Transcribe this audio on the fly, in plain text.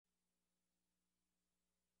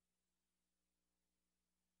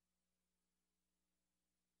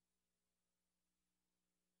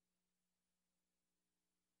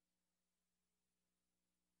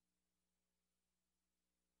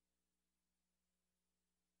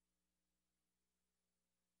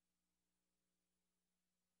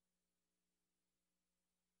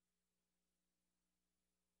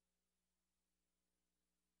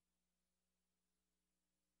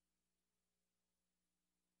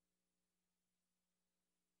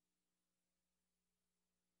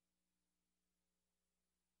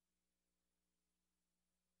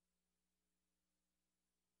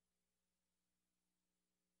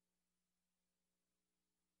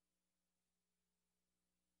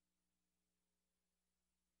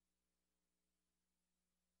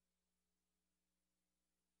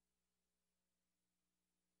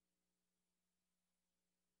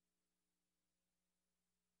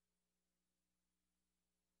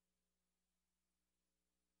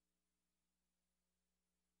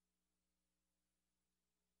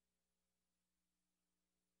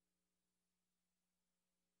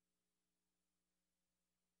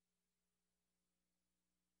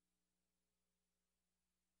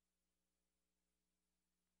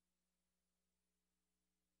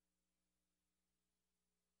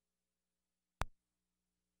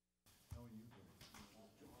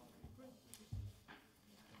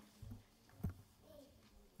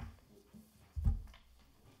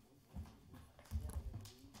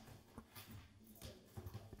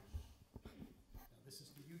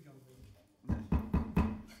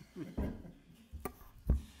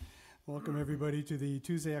Welcome, everybody, to the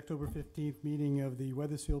Tuesday, October 15th meeting of the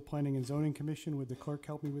Weathersfield Planning and Zoning Commission. Would the clerk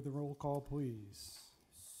help me with the roll call, please?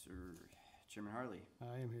 Sir. Chairman Harley.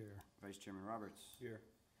 I am here. Vice Chairman Roberts. Here.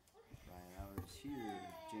 Brian Allard is here.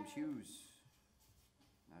 James Hughes.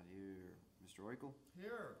 Not here. Mr. Oikel.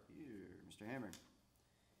 Here. Here. Mr. Hammer.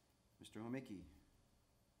 Mr. Homicki.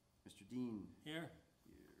 Mr. Dean. Here.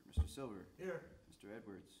 Here. Mr. Silver. Here. Mr.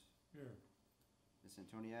 Edwards. Here. Ms.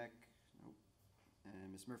 Antoniak. Nope.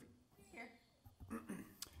 And Ms. Murphy. Here.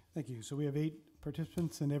 Thank you. So we have 8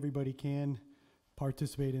 participants, and everybody can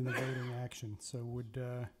participate in the voting action. So would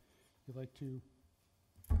you like to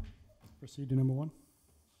proceed to number 1?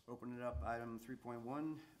 Open it up. Item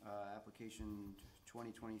 3.1, application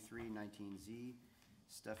 2023-19Z.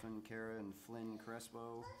 Stefan, Kara, and Flynn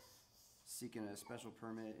Crespo seeking a special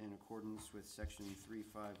permit in accordance with section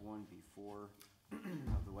 351B4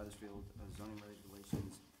 of the Weathersfield zoning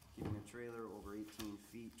regulations, keeping a trailer over 18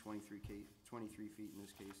 feet, 23 feet in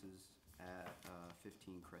this case, is at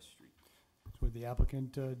 15 Crest Street. So would the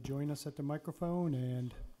applicant join us at the microphone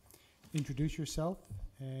and introduce yourself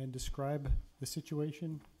and describe the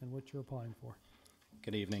situation and what you're applying for?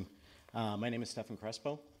 Good evening. My name is Stefan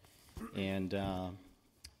Crespo, and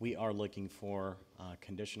we are looking for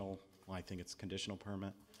conditional, well, I think it's conditional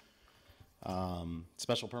permit,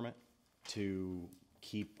 special permit to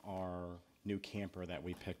keep our new camper that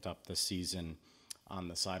we picked up this season on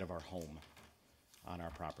the side of our home on our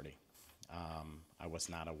property. I was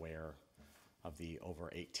not aware of the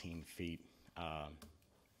over 18 feet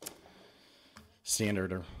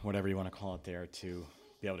standard, or whatever you want to call it there, to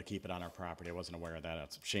be able to keep it on our property. I wasn't aware of that.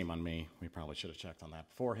 It's a shame on me. We probably should have checked on that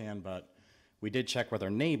beforehand, but we did check with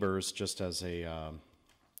our neighbors just as a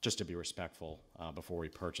just to be respectful before we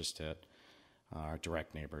purchased it, our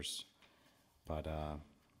direct neighbors. But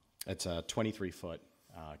it's a 23-foot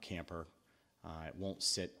camper. It won't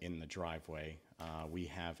sit in the driveway. We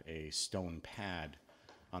have a stone pad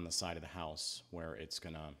on the side of the house where it's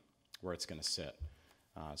gonna sit.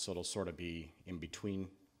 So it'll sort of be in between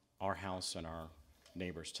our house and our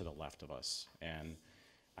neighbors to the left of us. And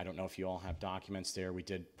I don't know if you all have documents there. We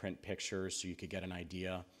did print pictures so you could get an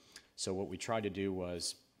idea. So what we tried to do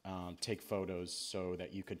was take photos so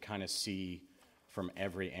that you could kind of see from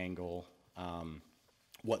every angle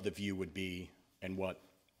what the view would be and what,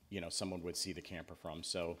 someone would see the camper from.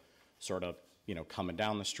 So sort of, coming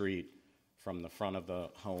down the street from the front of the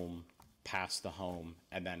home, past the home,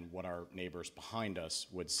 and then what our neighbors behind us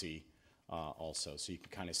would see also. So you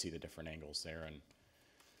can kind of see the different angles there. And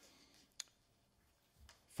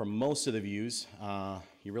from most of the views,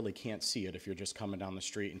 you really can't see it if you're just coming down the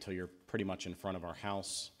street until you're pretty much in front of our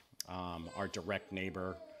house. Our direct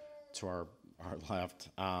neighbor to our left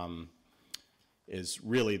is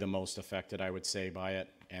really the most affected, I would say, by it.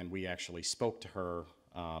 And we actually spoke to her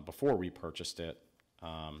before we purchased it,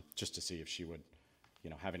 just to see if she would,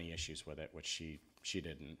 have any issues with it, which she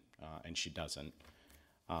didn't, and she doesn't.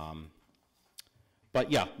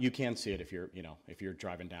 But yeah, you can see it if you're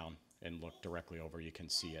driving down and look directly over, you can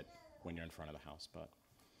see it when you're in front of the house. But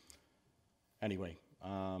anyway,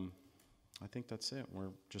 I think that's it.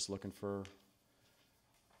 We're just looking for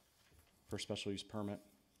special use permit,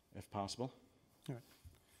 if possible. All right.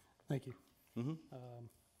 Thank you. Mm-hmm.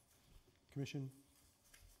 Commission,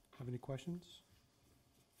 have any questions?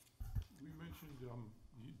 We mentioned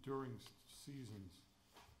during seasons,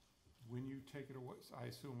 when you take it away, I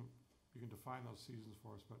assume you can define those seasons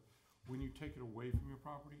for us, but when you take it away from your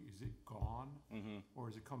property, is it gone? Mm-hmm. Or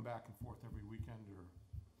does it come back and forth every weekend? Or?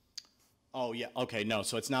 Oh, yeah. Okay, no.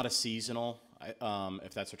 So it's not a seasonal,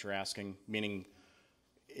 if that's what you're asking, meaning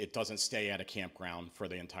it doesn't stay at a campground for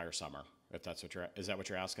the entire summer, if that's what is that what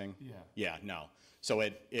you're asking? Yeah. Yeah, no. So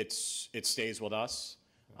it stays with us.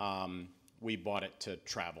 We bought it to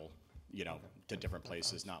travel, to different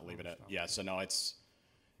places, not leave it at, yeah. So no, it's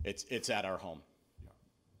at our home. Yeah.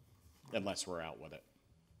 Unless we're out with it.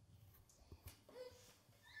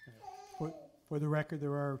 For the record,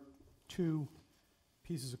 there are 2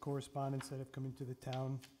 pieces of correspondence that have come into the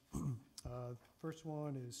town. First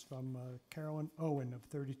one is from Carolyn Owen of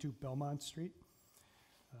 32 Belmont Street.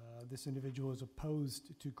 This individual is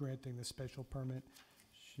opposed to granting the special permit.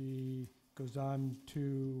 She goes on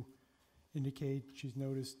to indicate she's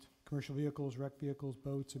noticed commercial vehicles, rec vehicles,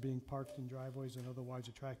 boats are being parked in driveways and otherwise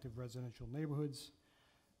attractive residential neighborhoods.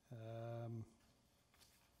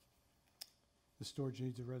 The storage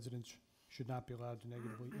needs of residents should not be allowed to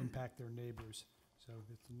negatively impact their neighbors. So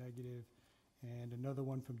it's a negative. And another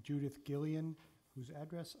one from Judith Gillian, whose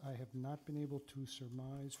address I have not been able to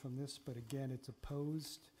surmise from this, but again, it's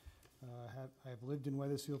opposed. I have lived in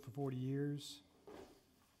Weathersfield for 40 years,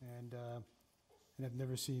 and and I've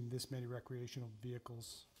never seen this many recreational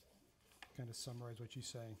vehicles. Kind of summarize what you're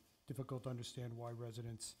saying. Difficult to understand why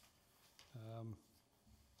residents,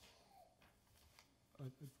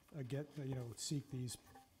 seek these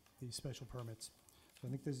special permits. So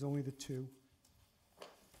I think there's only the two.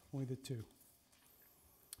 Only the two.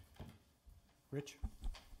 Rich?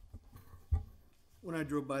 When I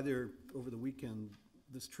drove by there over the weekend,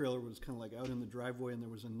 this trailer was kind of like out in the driveway, and there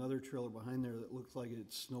was another trailer behind there that looked like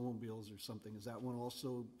it's snowmobiles or something. Is that one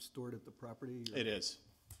also stored at the property? or- It is,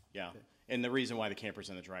 yeah. Okay. And the reason why the camper's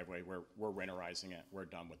in the driveway, we're winterizing it. We're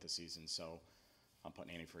done with the season, so I'm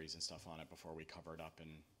putting antifreeze and stuff on it before we cover it up,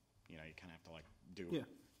 and, you know, you kind of have to like Yeah.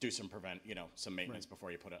 do some some maintenance Right.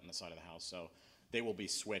 before you put it on the side of the house. So they will be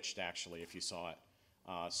switched, actually, if you saw it.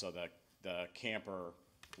 So the camper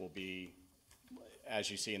will be,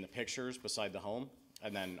 as you see in the pictures, beside the home,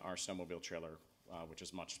 and then our snowmobile trailer, which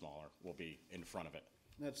is much smaller, will be in front of it.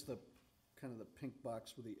 That's the, kind of the pink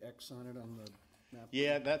box with the X on it on the map?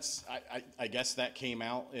 Yeah, that's, I guess that came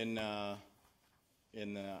out in, I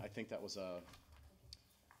think that was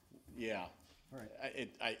yeah. All right.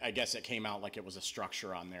 I guess it came out like it was a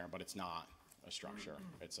structure on there, but it's not a structure.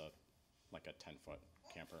 It's like a 10-foot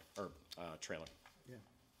camper, or, trailer. Yeah.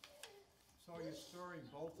 So you're storing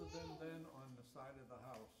both of them then on the side of the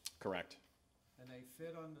house? Correct. And they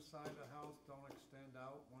fit on the side of the house, don't extend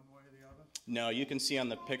out one way or the other? No, you can see on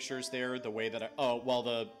the pictures there, the way that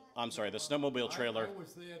I'm sorry, the snowmobile trailer. I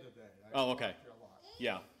was there today. Oh, okay. walked your lot.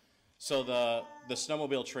 Yeah. So the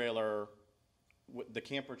snowmobile trailer, the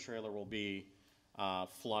camper trailer will be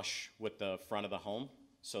flush with the front of the home,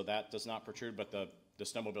 so that does not protrude, but the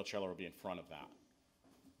snowmobile trailer will be in front of that.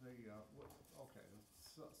 Okay,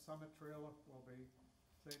 the Summit trailer will be,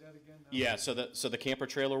 say that again? now? Yeah, so the camper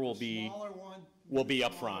trailer will The be, smaller one? will be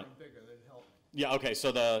up smaller front. and bigger, that'd help me. Yeah, okay,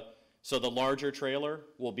 so the larger trailer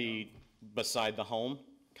will be beside the home,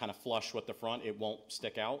 kind of flush with the front, it won't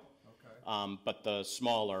stick out. Okay, But the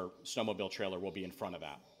smaller snowmobile trailer will be in front of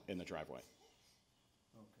that, in the driveway.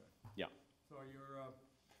 okay. Yeah. So you're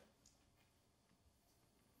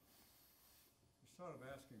sort of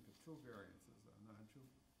asking for two variances then, aren't you,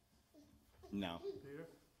 No, Peter?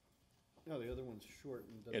 No, the other one's short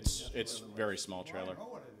and doesn't. it's very small trailer. Well, I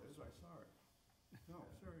know what it is, I saw it. No,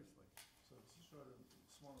 seriously. So it's sort of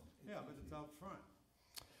small. Yeah, but it's out front.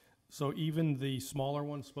 So even the smaller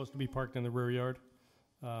one's supposed to be parked in the rear yard?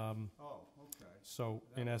 Oh, okay. So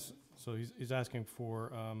in essence, so he's asking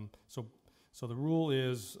for, so the rule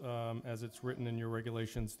is, as it's written in your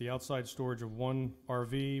regulations, the outside storage of one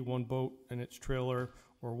RV, one boat and its trailer,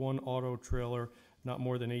 or one auto trailer not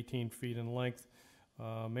more than 18 feet in length,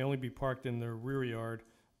 may only be parked in the rear yard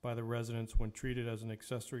by the residents when treated as an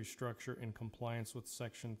accessory structure in compliance with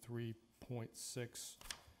section 3.6,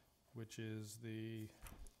 which is the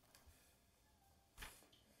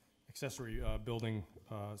accessory building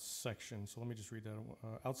section. So let me just read that.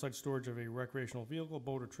 Outside storage of a recreational vehicle,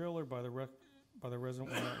 boat, or trailer by the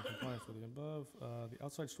resident when not in compliance with the above. The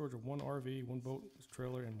outside storage of one RV, one boat,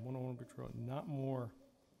 trailer, and one automobile trailer, not more.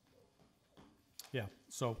 Yeah,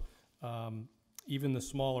 so even the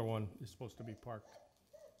smaller one is supposed to be parked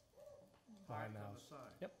behind the Parked on house. the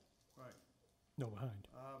side. Yep. Right. No, behind.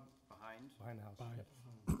 Behind? Behind the house. Behind.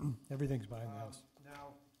 Yep. Everything's behind the house.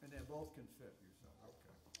 Now, and they both can fit, you said,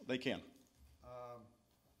 okay. They can.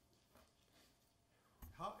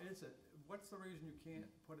 How is it, what's the reason you can't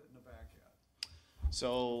put it in the backyard?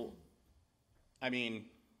 So, I mean,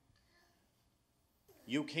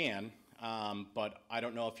 you can, but I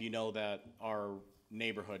don't know if you know that our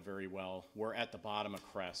neighborhood very well. We're at the bottom of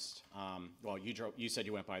Crest. Well, you said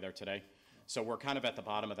you went by there today. So we're kind of at the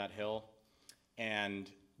bottom of that hill. And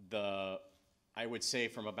I would say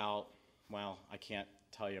from about, well, I can't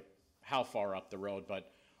tell you how far up the road,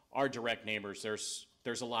 but our direct neighbors,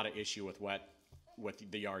 there's a lot of issue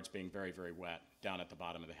with the yards being very, very wet down at the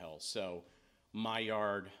bottom of the hill. So my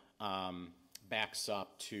yard backs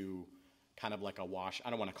up to kind of like a wash. I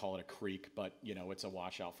don't want to call it a creek, but it's a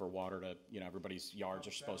washout for water to, everybody's yards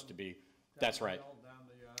are supposed to be. That's right. Down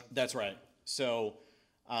the yard? That's right. So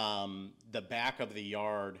the back of the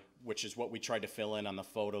yard, which is what we tried to fill in on the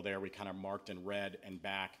photo there, we kind of marked in red and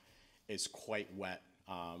back, is quite wet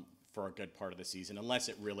for a good part of the season, unless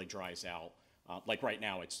it really dries out. Like right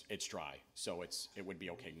now, it's dry, so it would be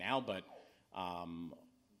okay now, but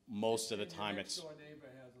most of the time it's. Your next door neighbor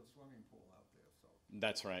has a swimming pool out there, so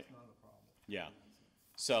That's right. it's not a problem. Yeah.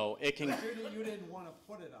 So it can. You didn't want to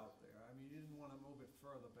put it out there, I mean, you didn't want to move it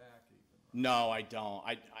further back even, right? No, I don't.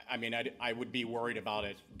 I mean, I would be worried about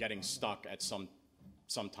it getting stuck at some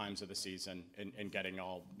times of the season and getting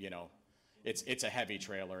all, it's a heavy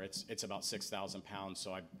trailer. It's about 6,000 pounds,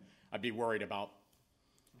 so I'd be worried about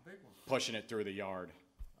pushing it through the yard,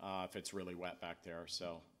 if it's really wet back there,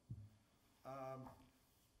 so.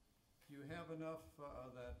 Do you have enough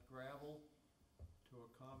of that gravel to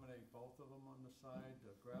accommodate both of them on the side?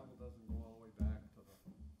 The gravel doesn't go all the way back to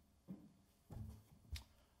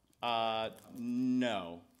the...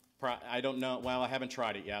 No. I don't know, well, I haven't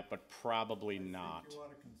tried it yet, but probably not. I think you ought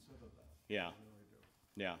to consider that. Yeah, I really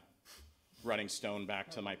do. yeah. Running stone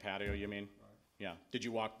back to my patio, you mean? Right. Yeah. Did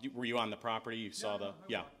you walk, were you on the property? You saw the, I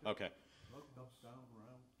yeah, walked it. okay. Looked up, down,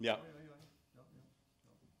 around. Yeah. Yeah.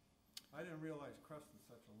 I didn't realize Creston's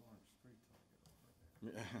such a long street till I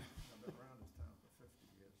get over there. I've been around this town for 50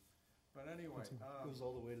 years. But anyway, Goes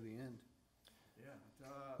all the way to the end. yeah,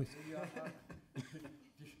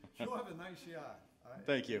 you have a nice yard.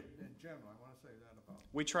 Thank you. In general, I want to say that about,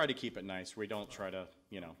 We try to keep it nice. We don't try to,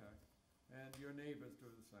 you know, okay. And your neighbors do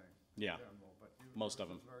the same. Yeah. In general, but you. Most of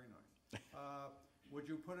yours them. is very nice. Would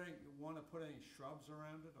you want to put any shrubs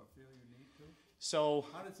around it or feel you need to? so,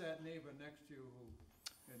 How does that neighbor next to you who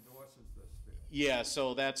endorses this feel? yeah,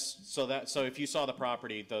 so if you saw the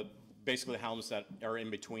property, basically the homes that are in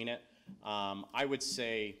between it, I would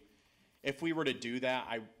say, if we were to do that,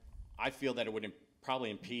 I feel that it would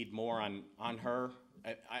probably impede more on her.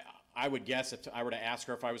 I would guess if I were to ask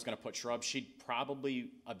her if I was gonna put shrubs, she'd probably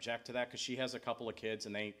object to that, because she has a couple of kids,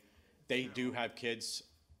 and they do have kids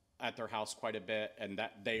at their house quite a bit, and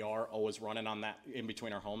that they are always running on that, in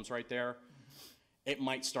between our homes right there. It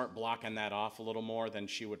might start blocking that off a little more than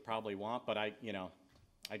she would probably want, but I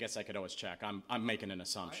guess I could always check. I'm making an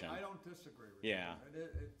assumption. I don't disagree with you. Yeah.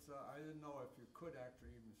 I didn't know if you could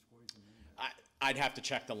actually even squeeze them in there. I'd have to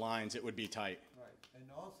check the lines. It would be tight. Right, and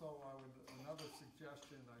also, another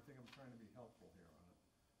suggestion, I think I'm trying to be helpful here on it.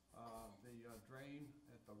 The drain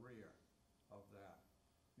at the rear of that,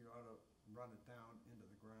 you ought to run it down into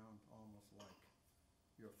the ground, almost like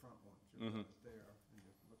your front ones. You run it there, and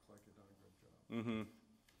it looks like you've done a good job. Mm-hmm.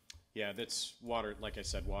 Yeah, that's water, like I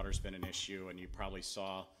said, water's been an issue, and you probably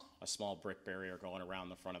saw a small brick barrier going around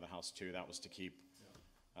the front of the house too. That was to keep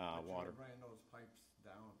But you water. ran those pipes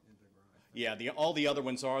down into the ground. Yeah, all the other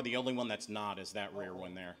ones are. The only one that's not is that rear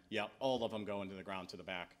one there. Yeah, all of them go into the ground to the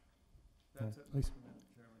back. That's it, Lisa?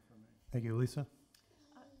 Mr. Chairman, for me. Thank you, Lisa.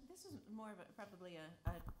 This is more of probably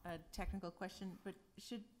a technical question, but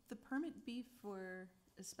should the permit be for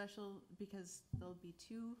a special, because there'll be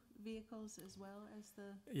two vehicles as well as the?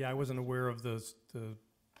 Yeah, I wasn't aware of the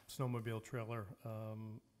snowmobile trailer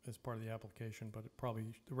as part of the application, but it probably,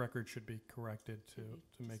 the record should be corrected to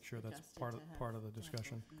make just sure that's adjusted part to of, have- part of the to have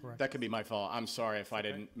discussion, both. correct? That could be my fault. I'm sorry if I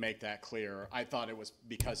Okay. didn't make that clear. I thought it was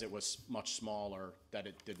because it was much smaller that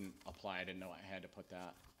it didn't apply. I didn't know I had to put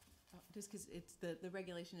that. Oh, just because it's, the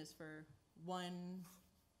regulation is for one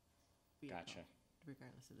vehicle. Gotcha.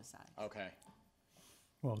 Regardless of the size, Okay.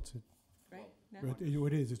 Well, it's, right? No?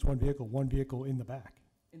 it is, it's one vehicle in the back,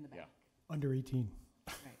 In the back, Yeah. under 18.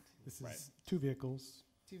 right. This Right. is two vehicles.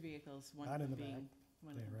 Two vehicles, one Not in the being, back.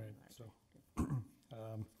 one Yeah, of them right, being so.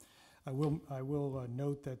 larger. I will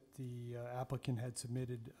note that the applicant had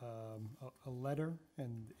submitted a letter,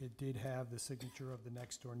 and it did have the signature of the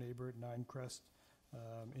next-door neighbor at 9 Crest,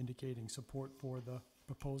 indicating support for the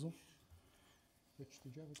proposal. Rich,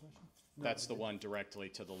 did you have a question? That's the one directly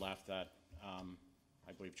to the left that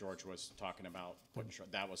I believe George was talking about.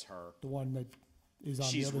 That was her. The one that is on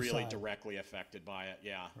the She's other really side. directly affected by it,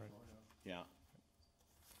 yeah, Right. yeah.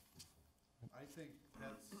 I think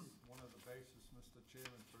that's one of the bases, Mr.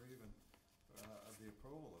 Chairman, for even, of the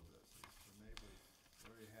approval of this, is the neighbor's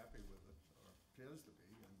very happy with it, or appears to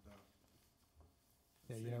be, and,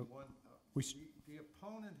 Yeah, you seeing know, one, we s- the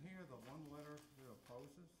opponent here, the one letter that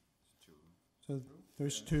opposes? Two. So Two?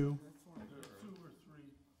 there's Yeah, two. that's one I've heard. Two or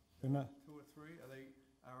three. They're not, Two or three,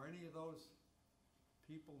 are any of those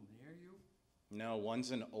people near you? No,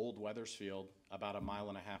 one's in Old Weathersfield, about a mile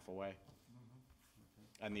and a half away.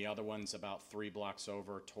 And the other one's about 3 blocks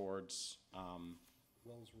over towards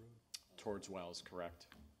Wells Road? Wells, correct?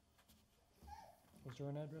 was there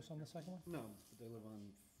an address on the second one? No, but they live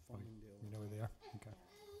on Farmingdale. You know where they are? Okay.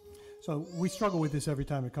 So we struggle with this every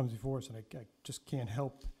time it comes before us, and I just can't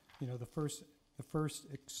help, the first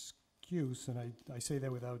excuse, and I say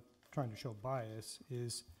that without trying to show bias,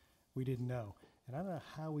 is we didn't know. And I don't know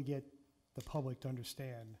how we get the public to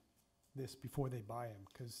understand this before they buy them,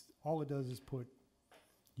 because all it does is put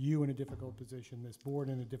you in a difficult position, this board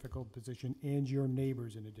in a difficult position, and your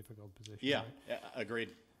neighbors in a difficult position. Yeah, right? agreed.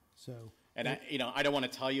 So, And I don't want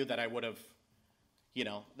to tell you that I would have,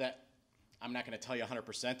 that, I'm not going to tell you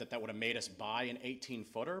 100% that would have made us buy an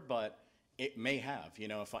 18-footer, but it may have,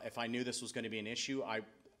 if I knew this was going to be an issue,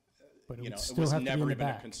 but it would it still was have to be in never the even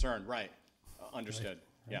a back. concern, right? Understood,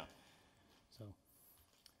 Right. yeah. So,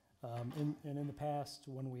 And in the past,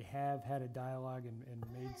 when we have had a dialogue and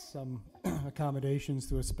made some accommodations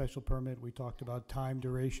through a special permit, we talked about time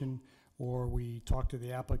duration, or we talked to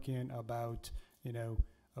the applicant about,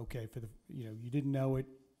 okay, you didn't know it,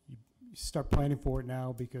 you start planning for it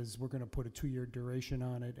now because we're gonna put a 2-year duration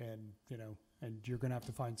on it, and, and you're gonna have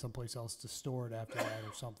to find someplace else to store it after that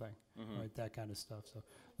or something, right, that kind of stuff. So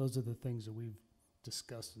those are the things that we've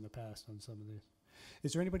discussed in the past on some of these.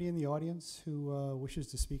 Is there anybody in the audience who wishes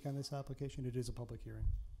to speak on this application? It is a public hearing.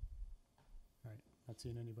 All right, not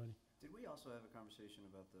seeing anybody. Did we also have a conversation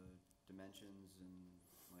about the dimensions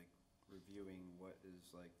and like reviewing what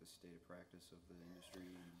is like the state of practice of the industry?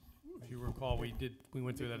 If you recall, we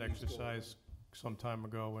went through that exercise some time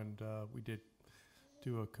ago, and we did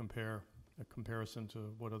do a comparison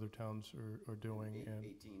to what other towns are doing. And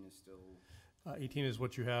 18 is still, 18 is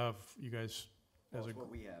what you have, you guys, well, as a, it's what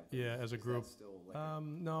we have. but yeah, as a is that group. still like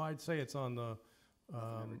No, I'd say it's on the nothing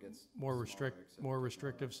ever gets more smaller except more for-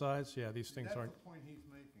 restrictive sides. Yeah, these things That's aren't, the point he's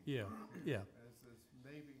making. yeah, yeah. Is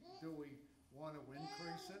maybe, do we want to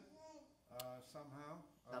increase it somehow?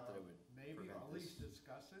 Not that it would Maybe, or prevent at least this.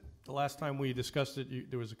 discuss it? The last time we discussed it,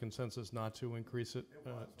 there was a consensus not to increase it. It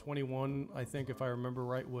was, okay. 21, I think, if I remember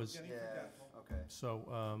right, was, Getting Yeah, forgetful. okay.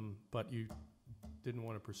 so, but you didn't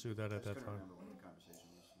want to pursue that I at just that couldn't time. remember what the conversation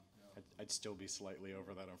was. I'd still be slightly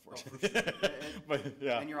over that, Oh, unfortunately. for sure. But,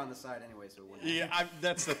 yeah. And you're on the side anyway, so it wouldn't. Yeah,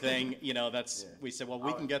 that's the thing, that's, Yeah. we said, well,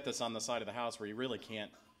 we can get this on the side of the house where you really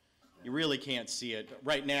can't see it.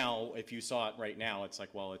 Right now, if you saw it right now, it's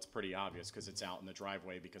like, well, it's pretty obvious because it's out in the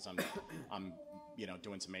driveway because I'm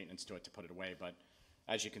doing some maintenance to it to put it away. But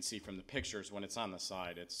as you can see from the pictures, when it's on the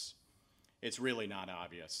side, it's really not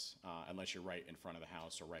obvious unless you're right in front of the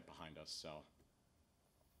house or right behind us, so.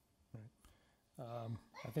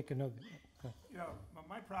 I think another, Yeah,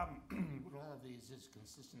 my problem with all of these is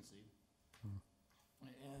consistency.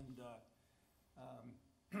 And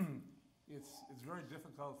it's very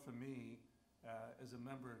difficult for me as a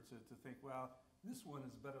member to think, well, this one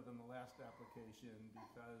is better than the last application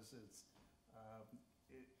because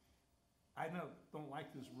I don't like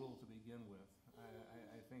this rule to begin with.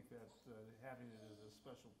 I think that having it as a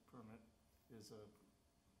special permit is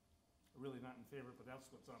really not in favor, but that's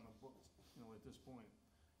what's on the books, at this point.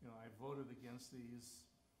 I voted against these,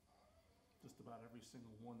 just about every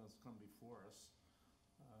single one that's come before us.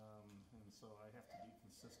 And so I have to be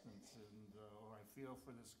consistent, and, or I feel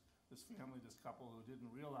for this family, this couple who didn't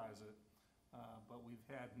realize it, but we've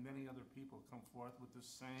had many other people come forth with the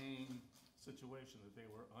same situation, that they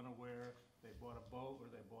were unaware, they bought a boat or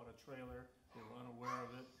they bought a trailer, they were unaware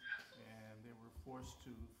of it, and they were forced to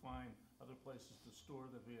find other places to store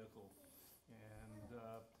the vehicle. And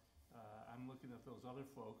I'm looking at those other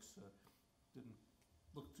folks, didn't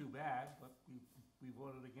look too bad, but we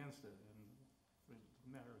voted against it. And for a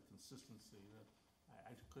matter of consistency,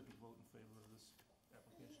 I couldn't vote in favor of this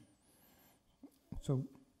application. so,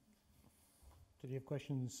 did you have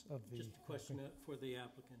questions of the? Just a question for the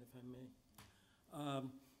applicant, if I may.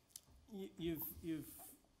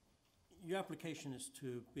 Your application is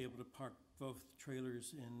to be able to park both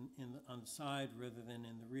trailers on the side rather than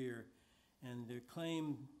in the rear. And their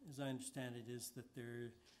claim, as I understand it, is that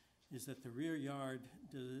the rear yard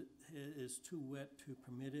is too wet to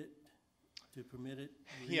permit it?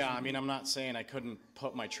 Yeah, I'm not saying I couldn't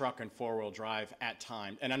put my truck in four-wheel drive at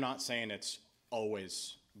times, and I'm not saying it's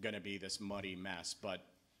always gonna be this muddy mess, but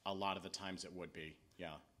a lot of the times it would be,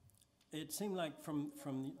 yeah. It seemed like from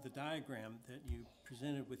the diagram that you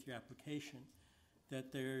presented with your application,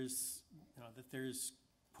 that there's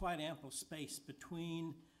quite ample space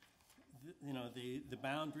between the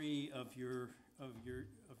boundary of your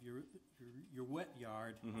wet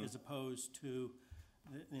yard as opposed to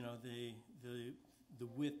the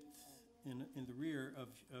width in the rear of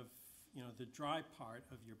the dry part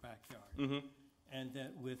of your backyard. And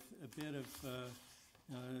that with a bit of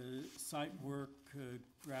site work,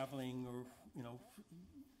 graveling, or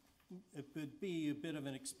it would be a bit of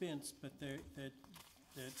an expense, but that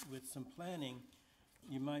with some planning,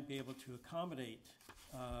 you might be able to accommodate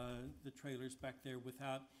the trailers back there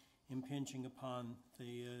without impinging upon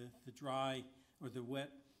the dry or the wet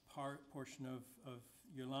portion of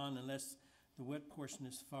your lawn, unless the wet portion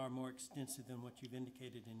is far more extensive than what you've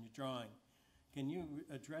indicated in your drawing. Can you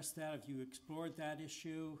address that? Have you explored that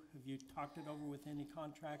issue? Have you talked it over with any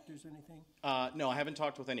contractors or anything? No, I haven't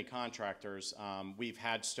talked with any contractors. We've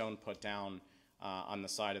had stone put down on the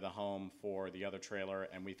side of the home for the other trailer,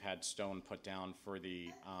 and we've had stone put down for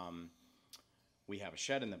the, we have a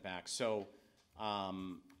shed in the back. So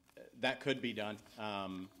that could be done.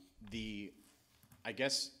 I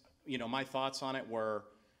guess, my thoughts on it were,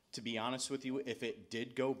 to be honest with you, if it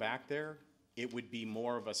did go back there, it would be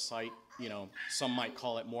more of a site, you know, some might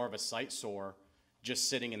call it more of a site sore, just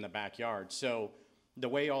sitting in the backyard. So the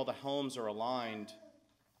way all the homes are aligned,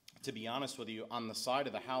 to be honest with you, on the side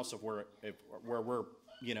of the house of where we're,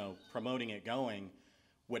 you know, promoting it going,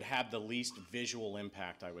 would have the least visual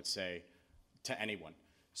impact, I would say, to anyone.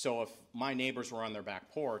 So if my neighbors were on their back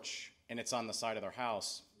porch and it's on the side of their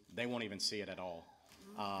house, they won't even see it at all.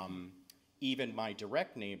 Even my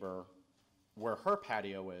direct neighbor, where her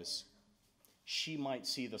patio is, she might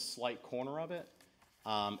see the slight corner of it.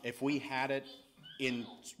 If we had it in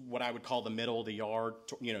what I would call the middle of the yard,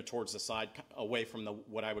 you know, towards the side, away from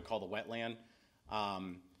what I would call the wetland,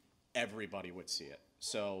 everybody would see it.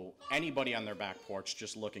 So anybody on their back porch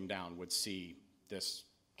just looking down would see this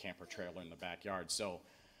camper trailer in the backyard. So,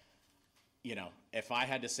 you know, if I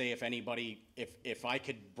had to say, if anybody, if I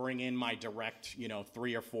could bring in my direct, you know,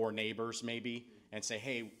 3 or 4 neighbors maybe and say,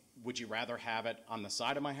 hey, would you rather have it on the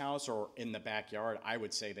side of my house or in the backyard? I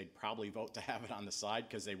would say they'd probably vote to have it on the side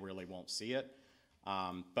because they really won't see it.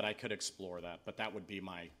 But I could explore that. But that would be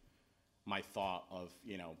my thought of,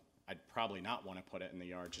 you know, I'd probably not want to put it in the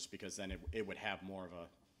yard just because then it would have more of a,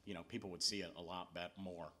 you know, people would see it a lot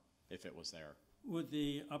more if it was there. Would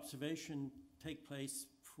the observation take place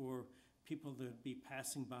for people that would be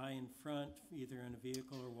passing by in front, either in a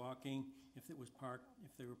vehicle or walking, if they were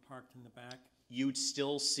parked in the back? You'd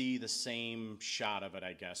still see the same shot of it,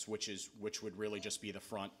 I guess, which would really just be the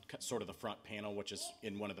front, sort of the front panel, which is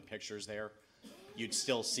in one of the pictures there. You'd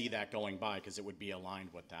still see that going by because it would be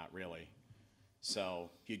aligned with that, really. So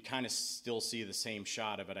you'd kind of still see the same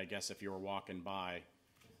shot of it, I guess, if you were walking by.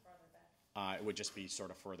 It would just be sort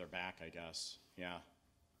of further back, I guess. Yeah.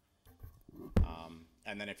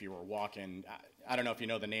 And then if you were walking, I don't know if you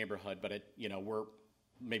know the neighborhood, but you know, we're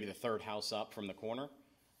maybe the 3rd house up from the corner.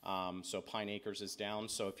 So Pine Acres is down.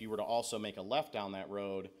 So if you were to also make a left down that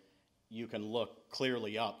road, you can look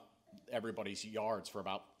clearly up everybody's yards for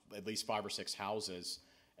about at least 5 or 6 houses,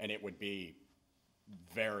 and it would be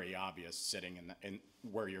very obvious sitting in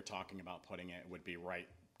where you're talking about putting it. It would be right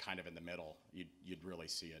kind of in the middle. You'd really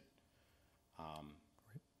see it.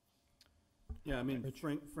 Yeah, I mean,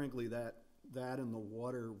 frankly, that and the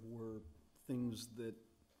water were things that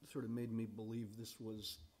sort of made me believe this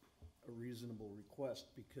was a reasonable request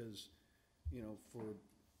because, you know, for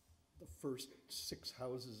the first 6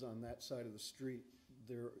 houses on that side of the street,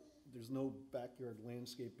 there's no backyard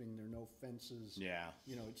landscaping, there are no fences. Yeah.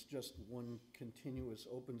 You know, it's just one continuous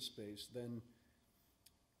open space. Then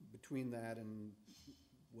between that and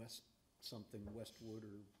Westwood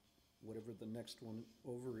or whatever the next one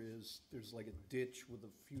over is, there's like a ditch with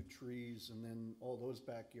a few trees and then all those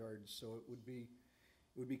backyards. So it would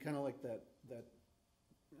be kind of like that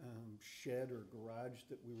shed or garage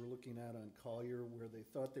that we were looking at on Collier, where they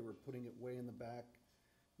thought they were putting it way in the back,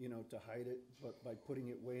 you know, to hide it, but by putting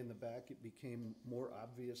it way in the back, it became more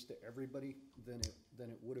obvious to everybody than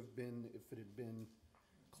it would have been if it had been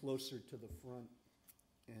closer to the front.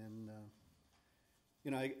 And you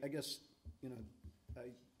know, I guess, you know,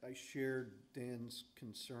 I shared Dan's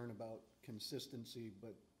concern about consistency,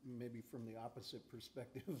 but maybe from the opposite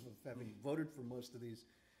perspective of having voted for most of these.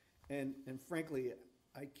 And frankly,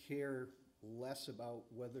 I care less about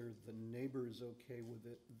whether the neighbor is okay with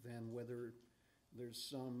it than whether there's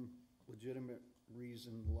some legitimate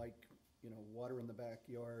reason like, you know, water in the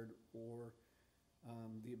backyard or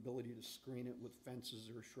the ability to screen it with fences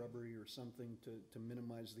or shrubbery or something to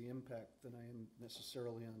minimize the impact than I am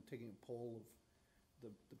necessarily on taking a poll of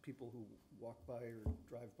the people who walk by or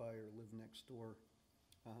drive by or live next door.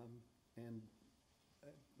 And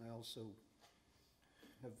I also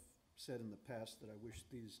have said in the past that I wish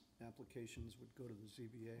these applications would go to the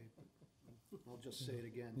ZBA, but I'll just say it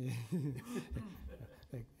again.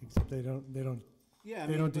 Except they don't Yeah, I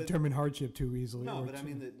they mean, don't but- determine hardship too easily. No, or but I too-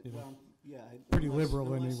 mean, that, you know. well, yeah. Pretty unless-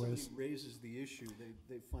 liberal unless anyways. somebody raises the issue,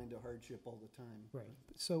 they find a hardship all the time. Right.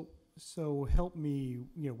 So help me,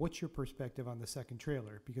 you know, what's your perspective on the second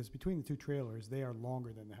trailer? Because between the 2 trailers, they are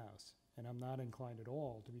longer than the house. And I'm not inclined at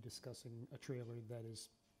all to be discussing a trailer that is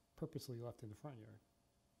purposely left in the front yard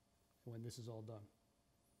when this is all done,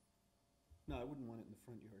 No, I wouldn't want it in the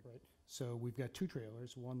front yard. right? So we've got 2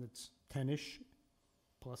 trailers, one that's 10-ish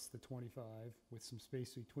plus the 25 with some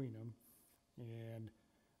space between them. And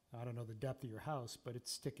I don't know the depth of your house, but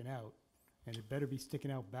it's sticking out. And it better be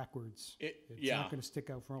sticking out backwards. It's Yeah. not gonna stick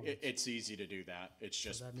out frontwards. It's easy to do that. It's So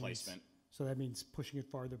just that means- placement. So that means pushing it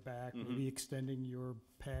farther back, maybe extending your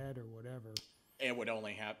pad or whatever. It would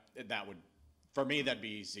only have, for me, that'd be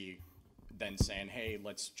easy than saying, hey,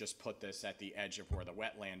 let's just put this at the edge of where the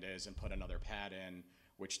wetland is and put another pad in,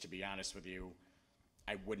 which, to be honest with you,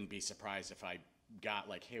 I wouldn't be surprised if I got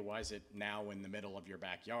like, hey, why is it now in the middle of your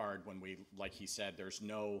backyard when we, like he said, there's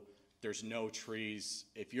no trees.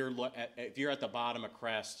 If you're at the bottom of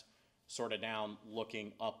Crest, sort of down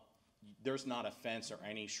looking up, there's not a fence or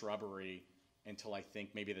any shrubbery until I think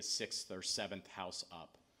maybe the 6th or 7th house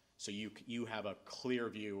up. So you have a clear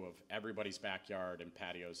view of everybody's backyard and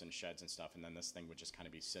patios and sheds and stuff, and then this thing would just kind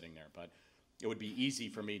of be sitting there. But it would be easy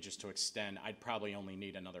for me just to extend. I'd probably only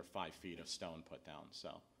need another 5 feet of stone put down,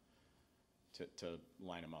 so to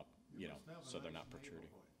line them up, so they're not protruding.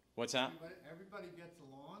 What's that? Everybody gets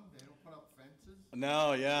along, they don't put up fences.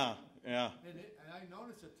 No, yeah. And I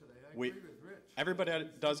noticed it today, I We- agree with Rich. Everybody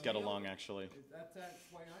It's does the get deal. along, actually. That's the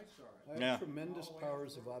way I saw I it. Yeah. have tremendous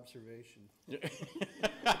powers of observation.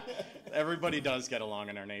 Everybody does get along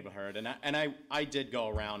in our neighborhood, and I did go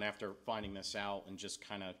around after finding this out and just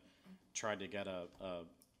kind of tried to get a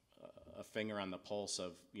finger on the pulse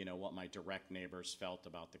of, what my direct neighbors felt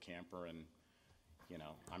about the camper, and,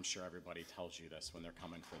 I'm sure everybody tells you this when they're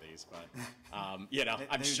coming for these, but, I'm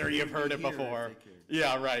They- sure they you've would heard be it here if before. they cared.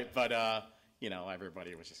 Yeah, right, but,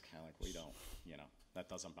 everybody was just kind of like, we don't, that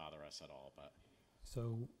doesn't bother us at all, but.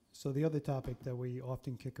 So the other topic that we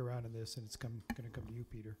often kick around in this, and it's gonna come to you,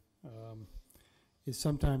 Peter, is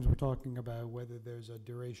sometimes we're talking about whether there's a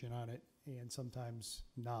duration on it, and sometimes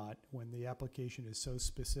not, when the application is so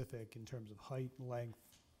specific in terms of height, length,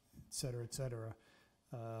 et cetera,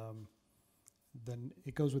 then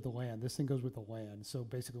it goes with the land. This thing goes with the land. So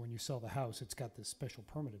basically, when you sell the house, it's got this special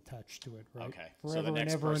permit attached to it, right? Okay, so Forever the and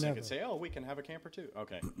next ever and person ever. could say, oh, we can have a camper too.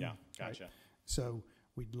 Okay, yeah, gotcha. So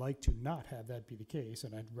we'd like to not have that be the case,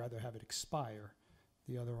 and I'd rather have it expire.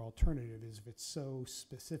 The other alternative is if it's so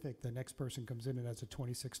specific, the next person comes in and has a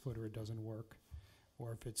 26-footer, it doesn't work,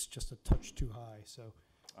 or if it's just a touch too high. So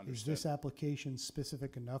is this Understood. application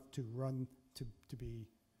specific enough to run, to be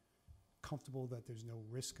comfortable that there's no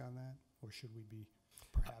risk on that? Or should we be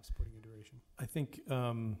perhaps putting a duration? I think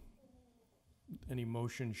any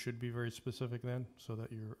motion should be very specific then, so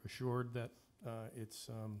that you're assured that it's,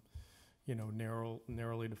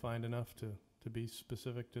 narrowly defined enough to be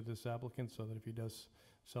specific to this applicant, so that if he does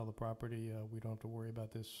sell the property, we don't have to worry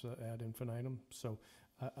about this ad infinitum. So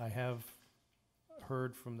I have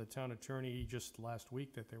heard from the town attorney just last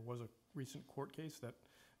week that there was a recent court case that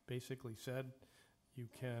basically said you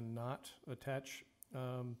cannot attach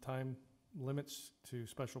time limits to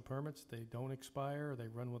special permits. They don't expire, they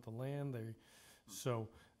run with the land, so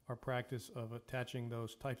our practice of attaching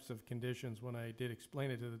those types of conditions, when I did explain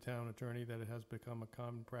it to the town attorney that it has become a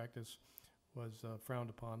common practice, was frowned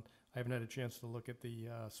upon. I haven't had a chance to look at the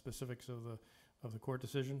specifics of the court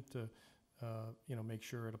decision to make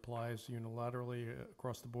sure it applies unilaterally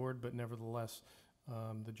across the board, but nevertheless,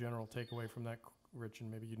 the general takeaway from that, Rich, and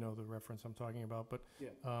maybe you know the reference I'm talking about, but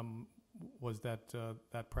Yeah. was that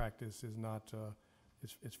that practice is not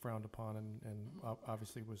is frowned upon and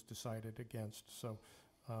obviously was decided against. So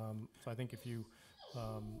I think if you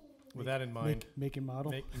with that in mind, Make and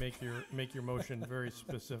model? make your motion very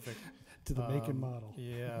specific To the make and model.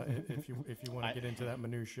 Yeah, if you want to get into that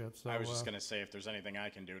minutia. So I was just gonna say, if there's anything I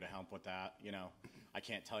can do to help with that, I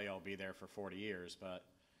can't tell you I'll be there for 40 years, but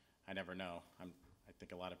I never know. I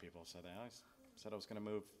think a lot of people said that. I said I was gonna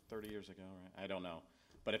move 30 years ago, right? I don't know.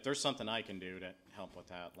 But if there's something I can do to help with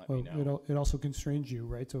that, let me know. It also constrains you,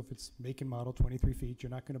 right? So if it's make and model 23 feet,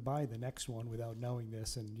 you're not going to buy the next one without knowing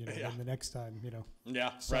this, and Yeah. then the next time,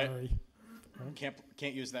 Yeah, right. sorry.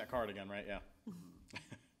 Can't use that card again, right? Yeah.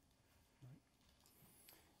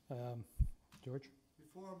 George?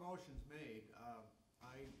 Before a motion's made,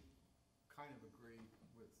 I kind of agree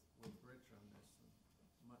with Rich on this,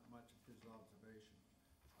 and much of his observation.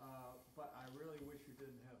 But I really wish you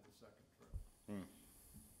didn't have the second trip.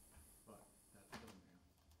 But that's him,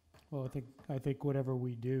 yeah. Well, I think whatever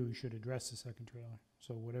we do should address the second trailer.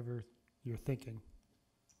 So whatever you're thinking,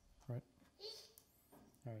 right?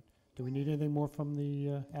 All right. Do we need anything more from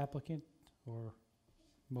the applicant or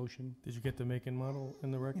motion? Did you get the make and model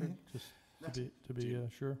in the record? Just to be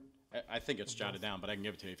sure. I think it's jotted down, but I can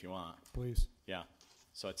give it to you if you want. Please. Yeah.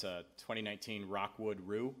 So it's a 2019 Rockwood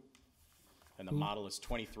Roo, and the Who? model is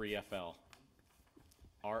 23FL.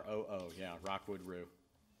 ROO, yeah, Rockwood Roo.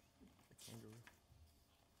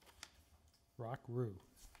 Rockwood.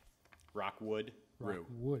 Rockwood Roo.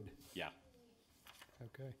 Rockwood. Yeah.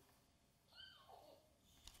 Okay.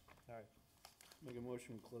 All right. Make a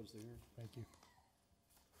motion to close the hearing. Thank you.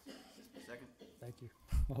 Second? Thank you.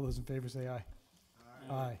 All those in favor say aye.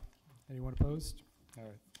 Aye. Anyone opposed? All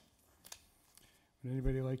right. Would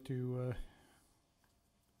anybody like to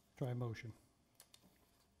try a motion?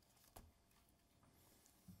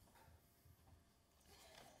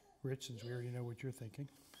 Rich, since we already know what you're thinking.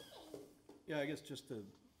 Yeah, I guess just to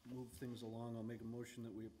move things along, I'll make a motion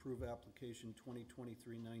that we approve application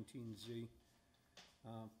 2023-19Z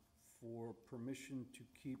for permission to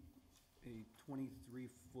keep a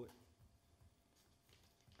 23-foot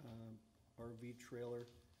RV trailer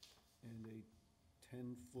and a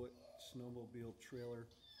 10-foot snowmobile trailer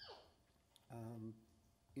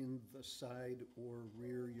in the side or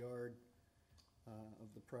rear yard of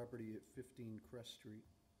the property at 15 Crest Street.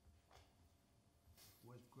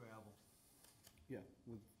 With gravel. Yeah,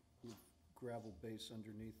 with gravel base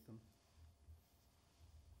underneath them.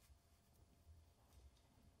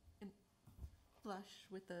 Flush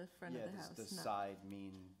with the front of the house, Yeah, does the not side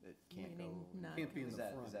mean it can't go? meaning not. Can't be in Is the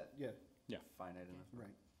that- front. is that- Yeah, Yeah. Finite enough?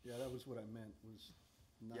 right. Yeah, that was what I meant, was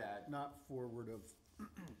Yeah. not forward of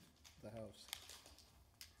the house.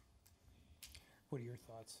 What are your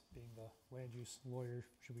thoughts, being the land use lawyer?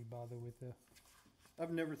 Should we bother with the,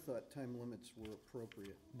 I've never thought time limits were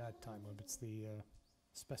appropriate. not time limits, the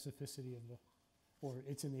specificity of the, or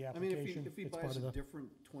it's in the I mean, application? if he it's part buys of a the-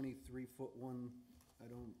 different 23-foot one, I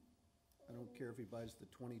don't care if he buys the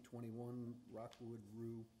 2021 Rockwood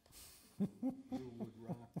Rue, Ruewood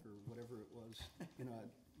Rock, or whatever it was. You know,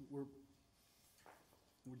 we're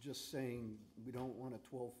just saying, we don't want a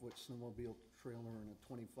 12-foot snowmobile trailer and a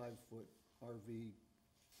 25-foot RV.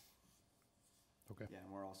 Okay. Yeah,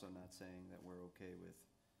 and we're also not saying that we're okay with,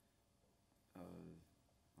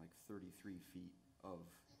 like 33 feet of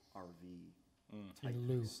RV type In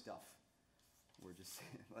lieu. stuff. We're just saying,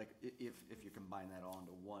 like, if you combine that all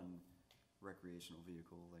into one recreational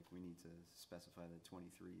vehicle, like, we need to specify that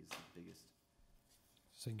 23 is the biggest.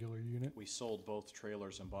 Singular unit? We sold both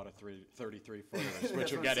trailers and bought a 33 footers, That's which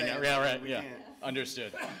what we're I'm getting saying, at. Yeah, like, right, we yeah. can't-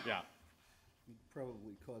 Understood, yeah. You'd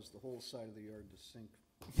probably cause the whole side of the yard to sink.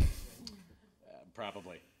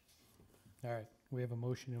 Probably. All right, we have a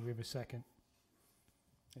motion and we have a second.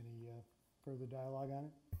 Any further dialogue on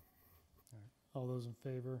it? All right, all those in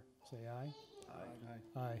favor, say aye.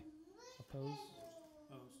 Aye. Aye. Opposed?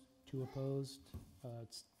 Opposed. 2 opposed.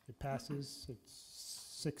 It passes.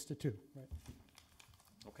 It's 6-2, right?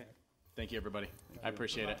 Okay. Thank you, everybody. I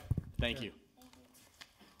appreciate it. Thank you.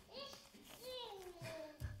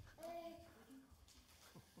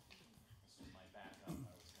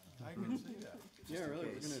 I can see that. Yeah, really,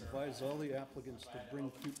 we're gonna advise all the applicants to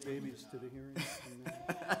bring cute babies to the hearing.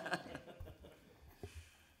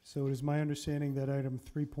 So it is my understanding that item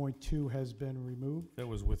 3.2 has been removed. That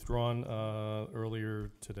was withdrawn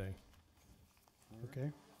earlier today.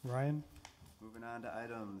 Okay, Ryan? Moving on to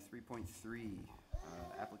item 3.3,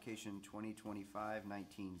 application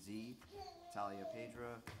 2025-19Z, Talia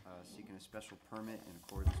Pedra, seeking a special permit in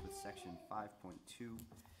accordance with section 5.2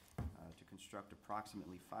 to construct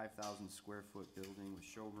approximately 5,000 square foot building with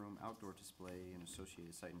showroom, outdoor display, and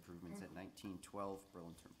associated site improvements at 1912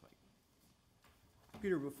 Berlin Turnpike.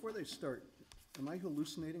 Peter, before they start, am I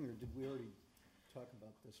hallucinating, or did we already talk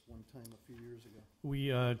about this one time a few years ago?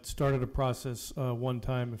 We started a process one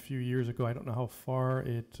time a few years ago. I don't know how far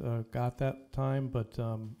it got that time, but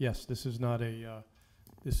yes, this is not a,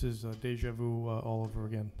 this is a deja vu all over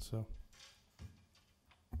again, so.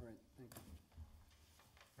 All right, thank you.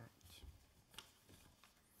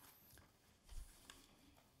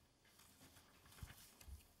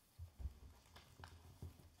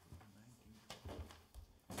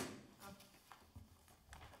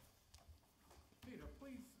 Peter,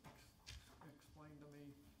 please explain to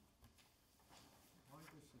me why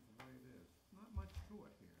this is the way it is. Not much to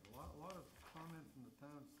it here. A lot of comment from the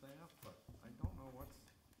town staff, but I don't know what's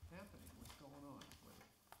happening, what's going on with it.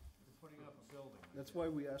 They're putting up a building. I That's guess. why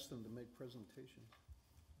we asked them to make presentations.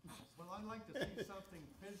 Well, I'd like to see something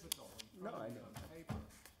physical in No, front I of me know. on paper.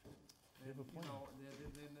 have a And, you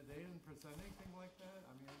know, they didn't present anything like that.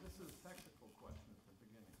 I mean, this is a technical question at the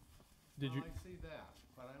beginning. Did you, Well, I see that,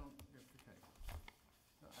 but I don't, okay.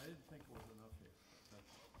 No, I didn't think it was enough here. That's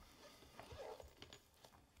all.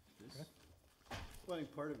 This, Well, I think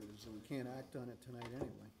part of it is that we can't act on it tonight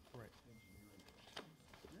anyway. Right.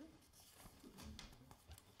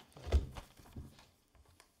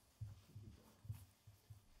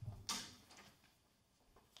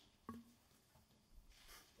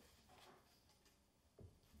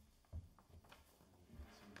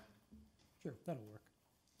 Sure, that'll work,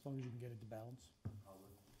 as long as you can get it to balance.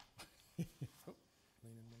 Lean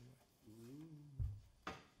in one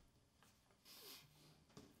way.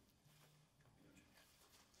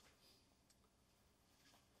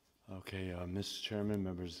 Okay, Mr. Chairman,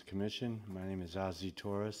 members of the commission, my name is Ozzie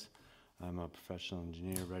Torres. I'm a professional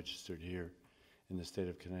engineer registered here in the state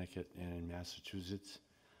of Connecticut and in Massachusetts.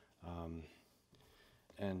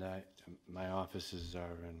 And my offices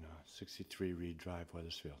are in 63 Reed Drive,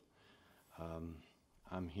 Weathersfield.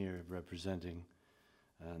 I'm here representing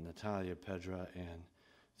Natalia Pedra and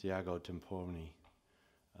Thiago Temponi.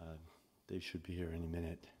 They should be here any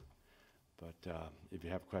minute, but if you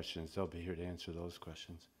have questions, they'll be here to answer those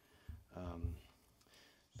questions.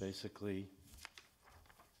 Basically,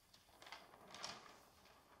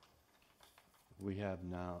 we have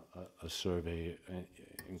now a survey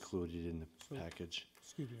included in the So- package.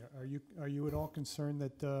 Excuse me, are you at all concerned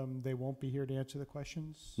that they won't be here to answer the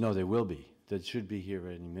questions? No, they will be. They should be here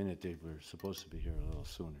any minute. They were supposed to be here a little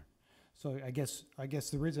sooner. So I guess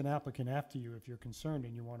there is an applicant after you. If you're concerned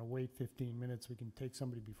and you want to wait 15 minutes, we can take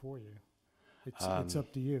somebody before you. It's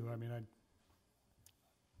up to you. I mean, I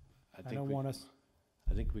think don't we- want us,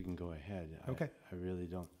 I think we can go ahead. Okay. I really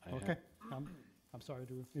don't. okay. I'm sorry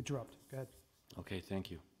to interrupt. Go ahead. Okay,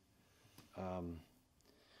 thank you.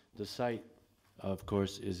 The site, of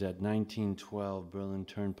course, is at 1912 Berlin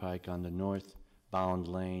Turnpike on the northbound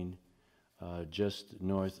lane, just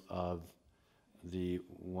north of the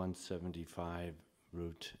 175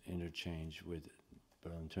 route interchange with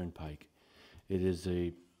Berlin Turnpike. It is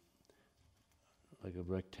like a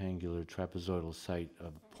rectangular trapezoidal site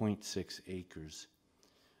of 0.6 acres.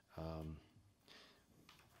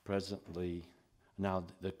 Presently, now,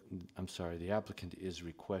 I'm sorry, the applicant is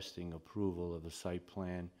requesting approval of a site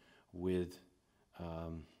plan with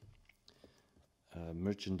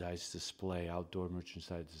merchandise display, outdoor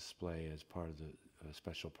merchandise display as part of the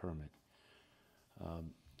special permit.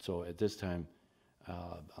 So at this time,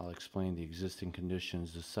 I'll explain the existing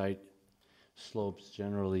conditions. The site slopes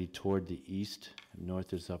generally toward the east,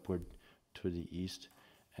 north is upward to the east,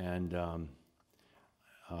 and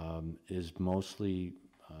is mostly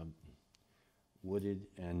wooded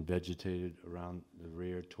and vegetated around the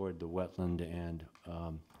rear toward the wetland and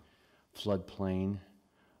floodplain,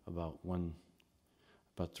 about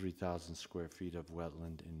 3,000 square feet of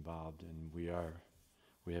wetland involved, and we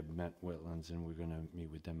have met wetlands, and we're going to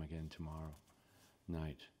meet with them again tomorrow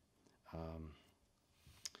night.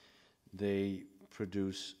 They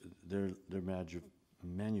produce their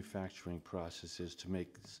manufacturing processes to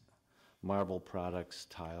make marble products,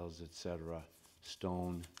 tiles, etc.,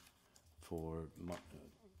 stone for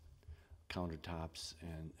countertops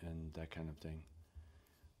and that kind of thing.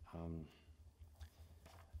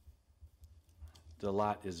 The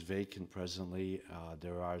lot is vacant presently.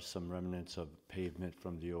 There are some remnants of pavement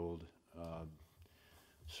from the old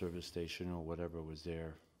service station or whatever was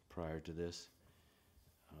there prior to this.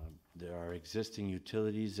 There are existing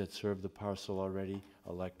utilities that serve the parcel already,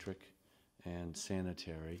 electric and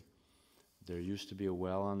sanitary. There used to be a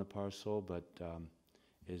well on the parcel, but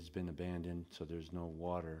it has been abandoned, so there's no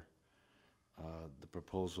water. The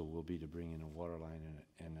proposal will be to bring in a water line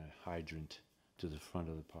and a hydrant to the front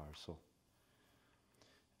of the parcel.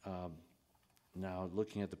 Now,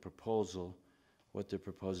 looking at the proposal, what they're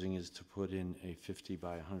proposing is to put in a 50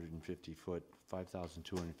 by 150 foot,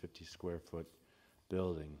 5,250 square foot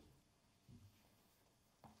building.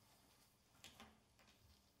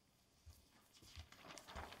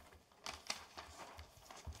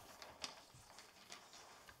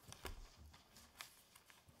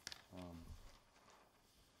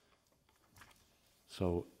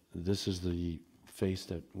 So this is the face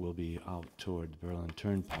that will be out toward Berlin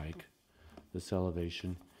Turnpike, this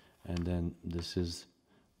elevation, and then this is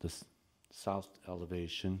the south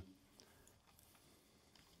elevation.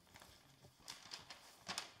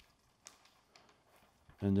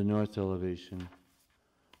 And the north elevation,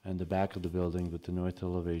 and the back of the building, but the north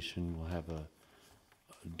elevation will have a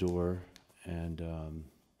door and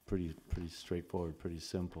pretty straightforward, pretty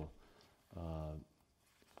simple.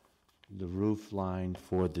 The roof line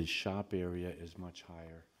for the shop area is much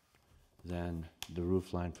higher than the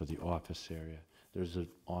roof line for the office area. There's an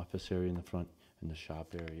office area in the front and the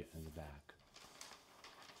shop area in the back.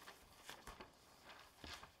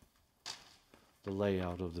 The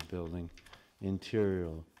layout of the building.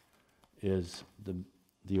 Interior is the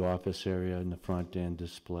office area in the front and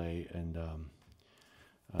display and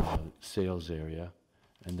sales area.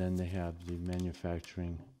 And then they have the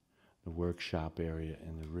manufacturing, the workshop area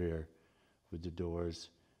in the rear with the doors.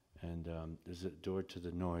 And there's a door to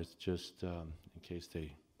the north just in case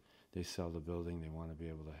they sell the building. They want to be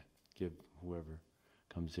able to give whoever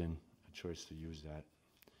comes in a choice to use that.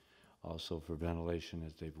 Also for ventilation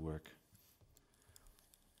as they work.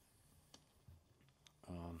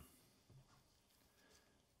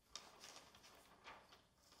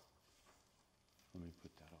 Let me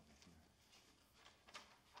put that over here.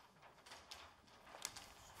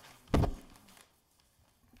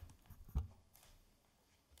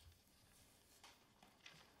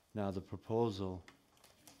 Now, the proposal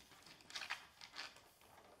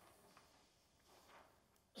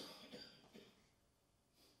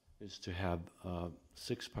is to have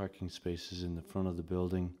 6 parking spaces in the front of the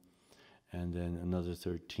building, and then another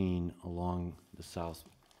 13 along the south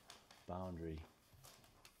boundary.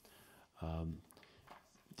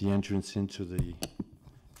 The entrance into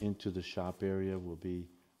the shop area will be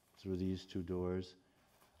through these 2 doors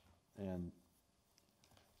and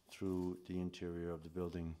through the interior of the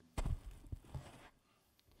building.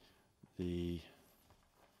 The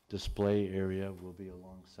display area will be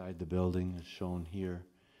alongside the building, as shown here,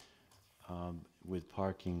 with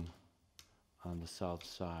parking on the south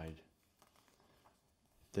side.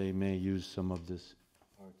 They may use some of this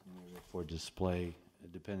parking area for display,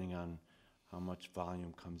 depending on how much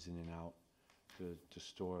volume comes in and out, to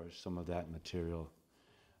store some of that material.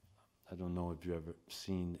 I don't know if you've ever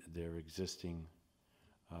seen their existing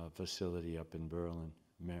facility up in Berlin.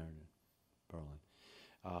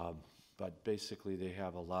 But basically, they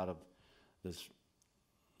have a lot of this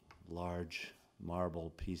large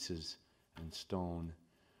marble pieces and stone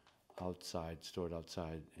outside, stored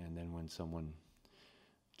outside, and then when someone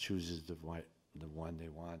chooses the one they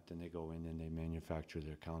want, then they go in and they manufacture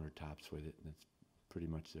their countertops with it, and that's pretty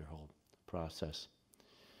much their whole process.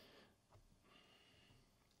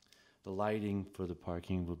 The lighting for the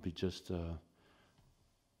parking will be just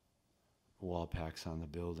wall packs on the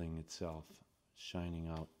building itself, shining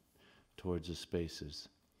out towards the spaces.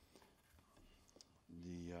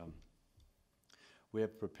 We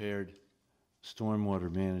have prepared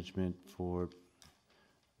stormwater management for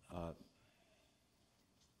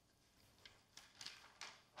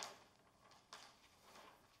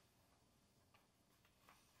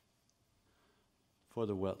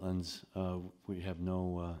the wetlands. We have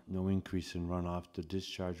no increase in runoff. The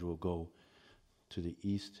discharge will go to the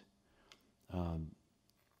east.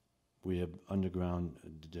 We have underground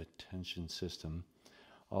detention system.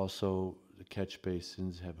 Also, the catch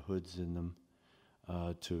basins have hoods in them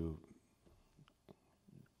to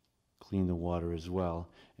clean the water as well.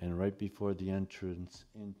 And right before the entrance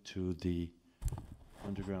into the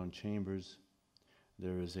underground chambers,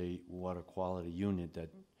 there is a water quality unit that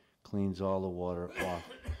cleans all the water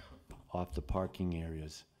off the parking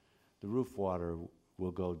areas. The roof water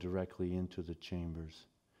will go directly into the chambers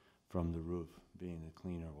from the roof, being the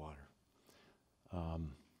cleaner water.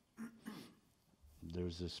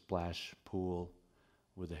 There's a splash pool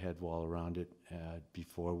with a head wall around it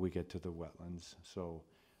before we get to the wetlands. So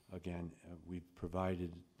again, we've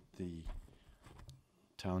provided the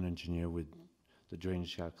town engineer with the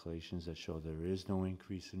drainage calculations that show there is no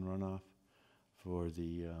increase in runoff for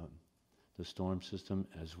the storm system,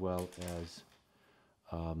 as well as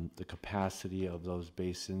the capacity of those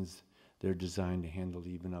basins. They're designed to handle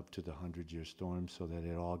even up to the 100-year storm so that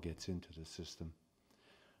it all gets into the system.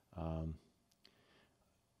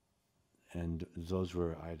 And those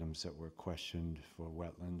were items that were questioned for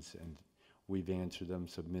wetlands, and we've answered them,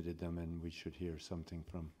 submitted them, and we should hear something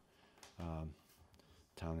from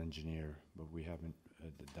town engineer, but we haven't,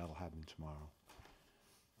 that'll happen tomorrow.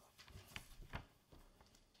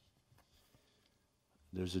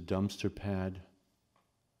 There's a dumpster pad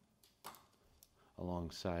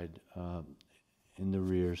alongside in the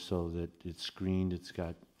rear so that it's screened. It's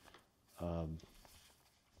got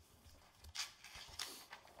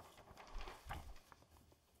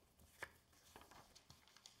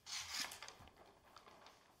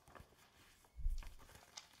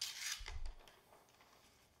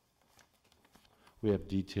we have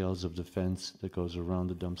details of the fence that goes around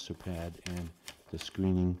the dumpster pad and the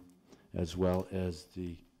screening, as well as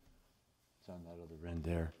it's on that other end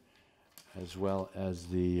there, as well as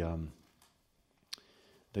the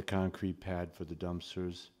concrete pad for the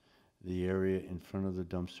dumpsters. The area in front of the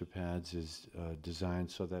dumpster pads is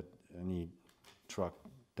designed so that any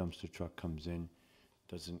dumpster truck comes in,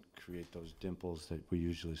 doesn't create those dimples that we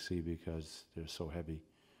usually see because they're so heavy.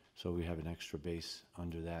 So we have an extra base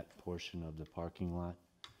under that portion of the parking lot.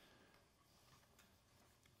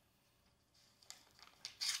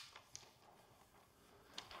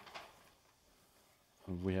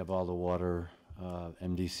 We have all the water,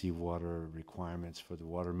 MDC water requirements for the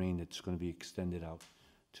water main that's going to be extended out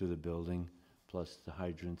to the building, plus the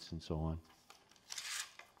hydrants and so on.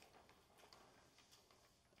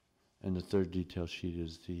 And the third detail sheet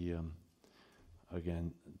is the,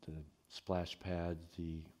 again, the splash pad,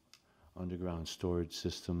 the underground storage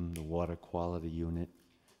system, the water quality unit,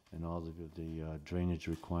 and all the drainage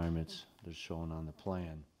requirements that are shown on the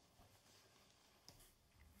plan.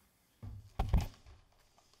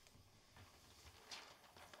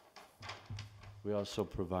 We also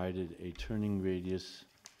provided a turning radius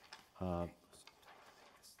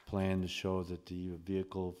plan to show that the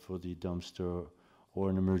vehicle for the dumpster or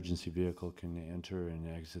an emergency vehicle can enter and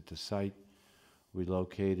exit the site. We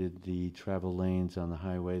located the travel lanes on the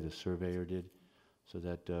highway, the surveyor did, so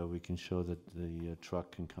that we can show that the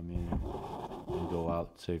truck can come in and go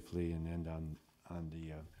out safely and end on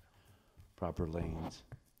the proper lanes.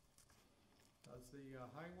 Does the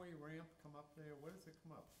highway ramp come up there? Where does it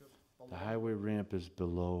come up? Just below? The highway ramp is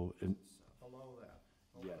below, Below that?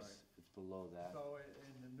 yes, Okay. it's below that. So,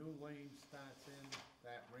 and the new lane starts in,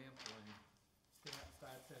 that ramp lane,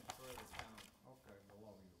 starts in further down, okay,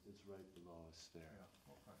 below you, It's right below us there.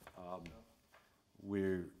 yeah, okay. Yeah.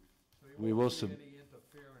 We're, So we you will won't see sub- any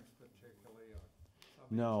interference particularly, or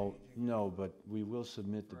somebody no, changing no, the- but we will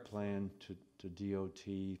submit the First plan to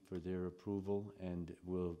DOT for their approval, and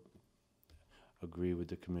we'll agree with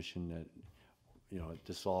the commission that, you know,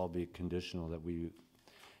 this will all be conditional that we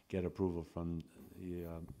get approval from the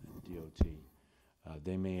DOT.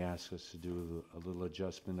 They may ask us to do a little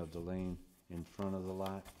adjustment of the lane in front of the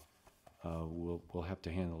lot. We'll have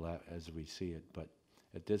to handle that as we see it, but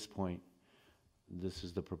at this point, this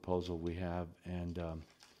is the proposal we have, and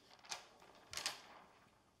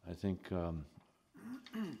I think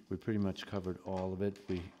we pretty much covered all of it.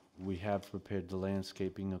 We have prepared the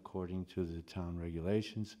landscaping according to the town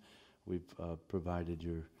regulations. We've provided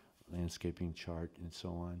your landscaping chart and so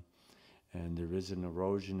on. And there is an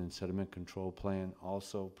erosion and sediment control plan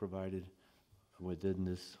also provided within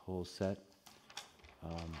this whole set.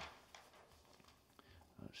 I'll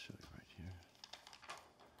show you right here.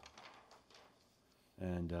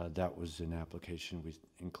 And that was an application we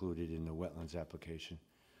included in the wetlands application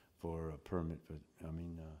for a permit,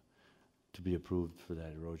 to be approved for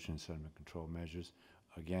that erosion and sediment control measures.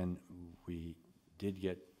 Again, we did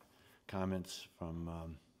get comments from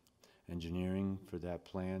engineering for that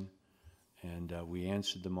plan, and we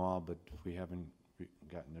answered them all, but we haven't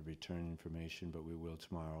gotten the return information, but we will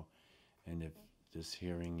tomorrow. And if this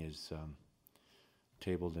hearing is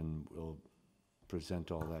tabled, and we'll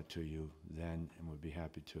present all that to you then, and we'd be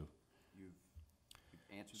happy to. You've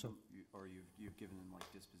answered them, or you've given them like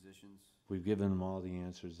dispositions? We've given them all the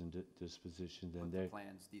answers and dispositions, and But they, the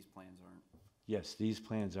plans, these plans aren't, yes, these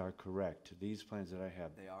plans are correct. These plans that I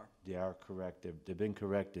have, they are? they are correct. They've been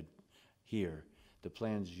corrected here. The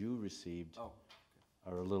plans you received Oh,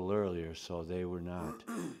 are a little earlier, so they were not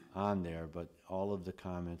on there, but all of the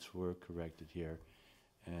comments were corrected here.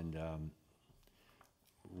 And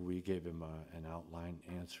we gave him an outline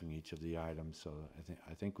answering each of the items, so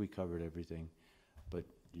I think we covered everything, but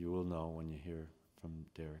you will know when you hear from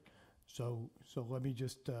Derek. So let me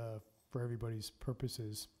just, for everybody's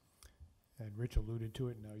purposes, and Rich alluded to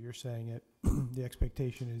it, now you're saying it, the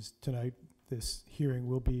expectation is tonight, this hearing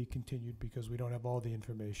will be continued because we don't have all the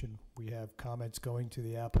information. We have comments going to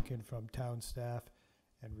the applicant from town staff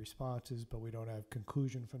and responses, but we don't have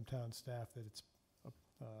conclusion from town staff that it's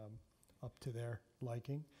up to their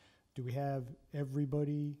liking. Do we have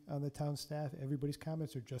everybody on the town staff, everybody's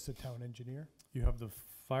comments, or just the town engineer? You have the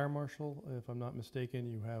fire marshal, if I'm not mistaken,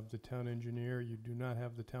 you have the town engineer, you do not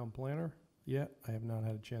have the town planner yet. I have not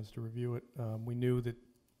had a chance to review it. We knew that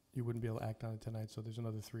you wouldn't be able to act on it tonight, so there's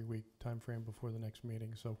another 3-week time frame before the next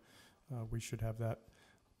meeting, so we should have that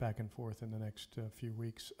back and forth in the next few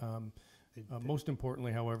weeks. Most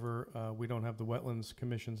importantly, however, we don't have the Wetlands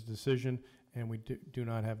Commission's decision, and we do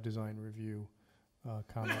not have design review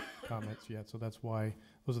comments yet, so that's why,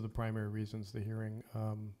 those are the primary reasons the hearing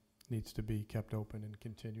needs to be kept open and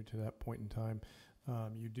continue to that point in time.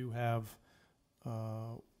 You do have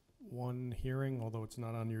one hearing, although it's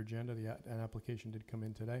not on your agenda. An application did come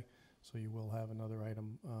in today, so you will have another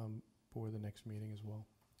item for the next meeting as well.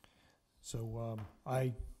 So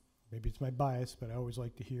maybe it's my bias, but I always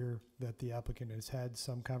like to hear that the applicant has had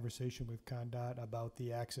some conversation with ConnDOT about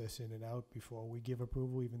the access in and out before we give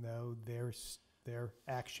approval, even though their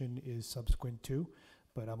action is subsequent to.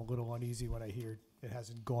 But I'm a little uneasy when I hear it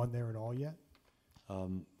hasn't gone there at all yet.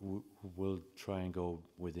 We'll try and go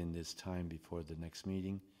within this time before the next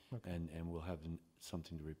meeting, Okay. and we'll have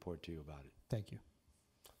something to report to you about it. Thank you.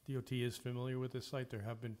 DOT is familiar with this site. There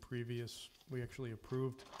have been we actually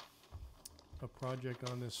approved a project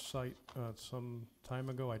on this site some time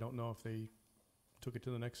ago. I don't know if they took it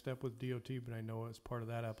to the next step with DOT, but I know as part of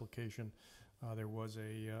that application, there was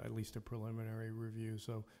at least a preliminary review.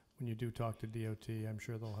 So when you do talk to DOT, I'm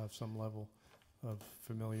sure they'll have some level of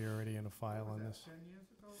familiarity and a file on this. 10 years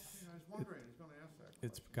ago? I was wondering, he's gonna ask that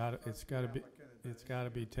It's question. got to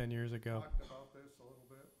be 10 years ago. Talked about this a little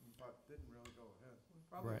bit, but didn't really go ahead.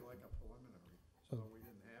 Probably Right. like a preliminary, So- so we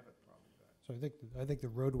didn't have it probably back. So I think the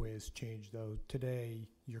roadway has changed, though. Today,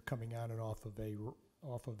 you're coming on and off of a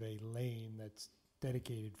off of a lane that's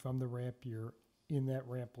dedicated from the ramp. You're in that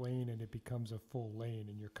ramp lane and it becomes a full lane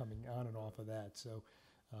and you're coming on and off of that. So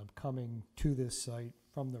coming to this site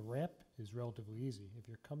from the ramp is relatively easy. If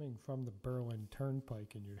you're coming from the Berlin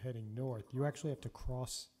Turnpike and you're heading north, you actually have to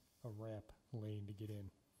cross a ramp lane to get in.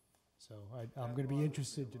 So I'm going to be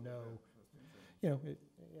interested to know, you know,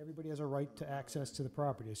 everybody has a right to access to the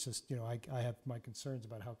property. It's just, you know, I have my concerns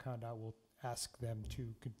about how ConnDOT will ask them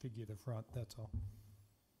to configure the front, that's all.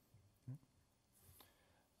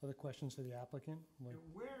 Other questions for the applicant? Like- And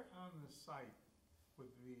where on the site would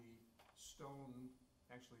the stone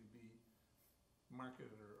actually be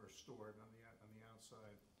marketed or stored on the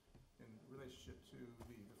outside in relationship to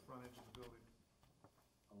the frontage of the building?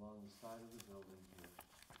 Along the side of the building here,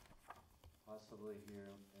 possibly here,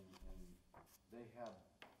 and they have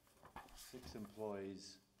 6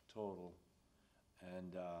 employees total,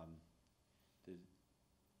 and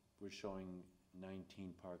we're showing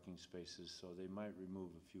 19 parking spaces, so they might remove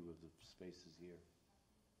a few of the spaces here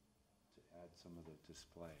to add some of the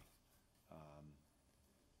display.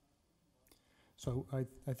 So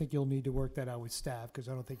I think you'll need to work that out with staff, because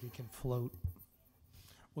I don't think you can float.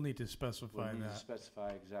 We'll need to We'll specify need to that.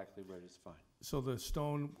 specify exactly where it's fine. So the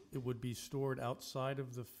stone, it would be stored outside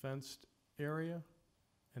of the fenced area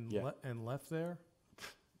and Yeah. and left there?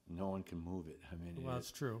 No one can move it. I mean, Well,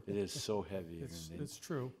 that's true. it is so heavy. It's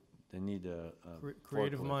true. They need a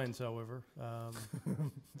Creative forklift. minds, however.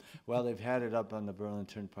 Well, they've had it up on the Berlin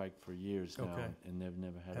Turnpike for years now, Okay. and they've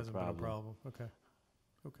never had a Hasn't been a problem. problem. Okay.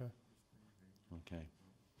 Okay. Okay.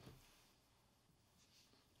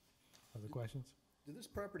 Other questions? Did this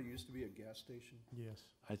property used to be a gas station? Yes.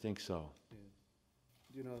 I think so. Yeah.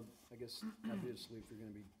 You know, I guess obviously if you're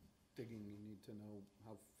gonna be digging, you need to know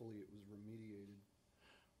how fully it was remediated.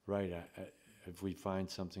 Right. If we find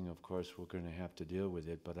something, of course, we're going to have to deal with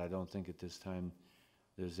it, but I don't think at this time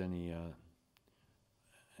there's any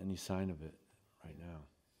sign of it right now.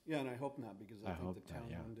 Yeah, and I hope not, because I I think hope the not, town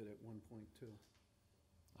yeah. owned it at one point too.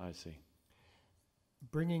 I see.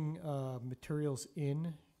 Bringing materials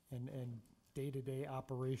in and day-to-day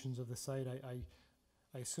operations of the site, I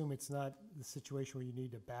assume it's not the situation where you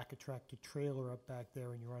need to back a tractor trailer up back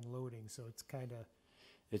there and you're unloading, so it's kind of,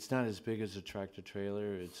 It's not as big as a tractor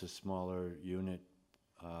trailer. It's a smaller unit.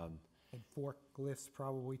 and forklifts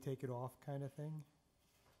probably take it off kind of thing?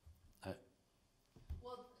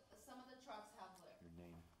 Well, some of the trucks have lift. Your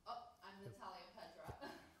name? Oh, I'm Natalia Pedra.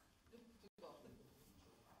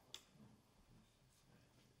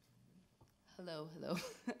 Hello, hello.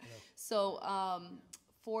 So,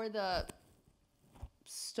 for the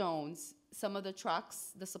stones, some of the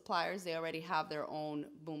trucks, the suppliers, they already have their own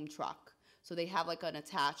boom truck. So they have like an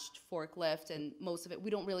attached forklift, and most of it, we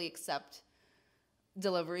don't really accept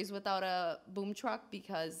deliveries without a boom truck,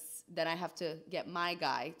 because then I have to get my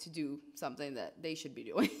guy to do something that they should be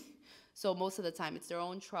doing. So most of the time it's their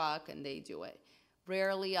own truck and they do it.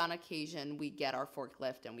 Rarely on occasion we get our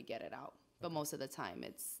forklift and we get it out, but most of the time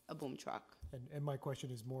it's a boom truck. And my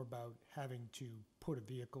question is more about having to put a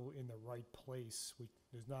vehicle in the right place.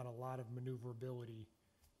 There's not a lot of maneuverability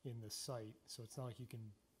in the site, so it's not like you can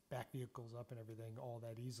back vehicles up and everything all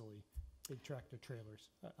that easily. Big tractor trailers.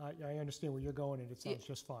 I understand where you're going, and it sounds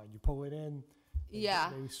just fine. You pull it in, Yeah.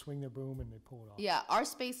 they swing their boom and they pull it off. Yeah, our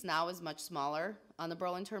space now is much smaller on the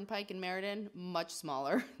Berlin Turnpike in Meriden, much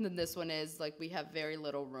smaller than this one is. Like, we have very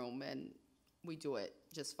little room and we do it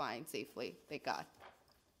just fine, safely, thank God.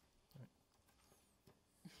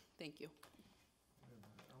 Thank you.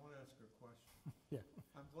 I want to ask a question. Yeah.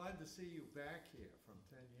 I'm glad to see you back here from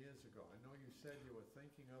 10 years ago. I know you said you were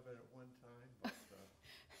thinking of it at one time, but,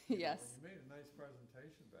 you know, Yes. you made a nice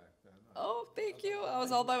presentation back then. Oh, thank you. I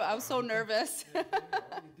was so nervous.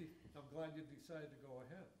 I'm glad you decided to go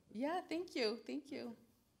ahead. Yeah, thank you, thank you.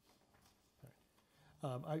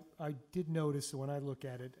 I did notice that when I look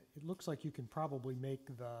at it, it looks like you can probably make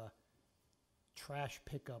the trash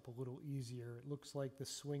pickup a little easier. It looks like the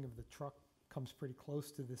swing of the truck comes pretty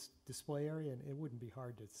close to this display area, and it wouldn't be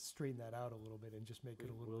hard to straighten that out a little bit and just make it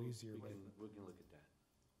a little easier. We can look at that.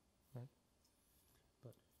 Right.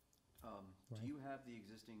 But- Do Right. you have the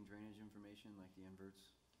existing drainage information, like the inverts?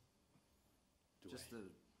 Just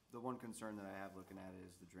the one concern that I have looking at it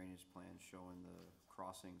is the drainage plan showing the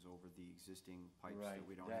crossings over the existing pipes that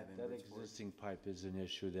we don't have That inverts for. existing pipe is an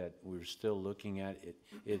issue that we're still looking at.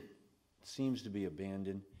 It seems to be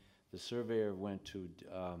abandoned. The surveyor went to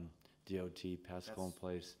DOT, Pascone That's-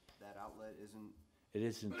 Place. That outlet isn't, It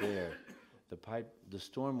isn't there. The pipe, the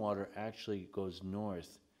stormwater actually goes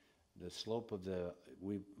north. The slope of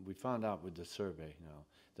we found out with the survey now,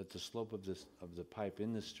 that the slope of the pipe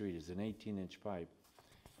in the street is an 18-inch pipe,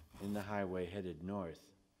 in the highway headed north,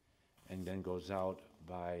 and then goes out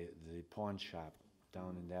by the pawn shop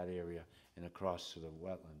down in that area and across to the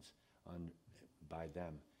wetlands by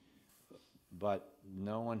them. But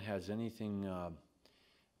no one has anything,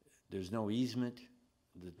 there's no easement.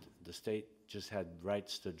 The state just had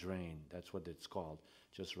rights to drain, that's what it's called,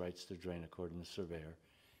 just rights to drain according to surveyor.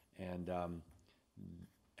 And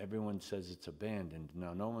everyone says it's abandoned.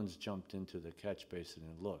 Now, no one's jumped into the catch basin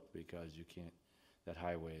and looked, because you can't, that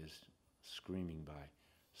highway is screaming by.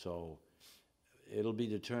 So it'll be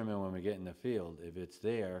determined when we get in the field. If it's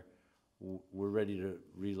there, we're ready to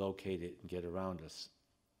relocate it and get around us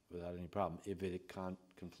without any problem, if it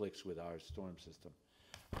conflicts with our storm system.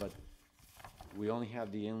 But we only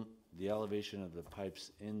have the elevation of the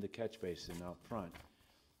pipes in the catch basin out front,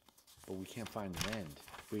 but we can't find an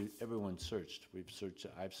end. Everyone searched.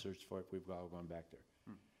 I've searched for it. We've all gone back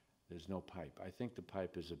there. There's no pipe. I think the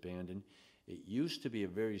pipe is abandoned. It used to be a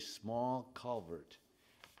very small culvert,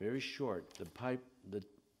 very short. The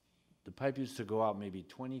pipe used to go out maybe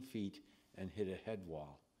 20 feet and hit a head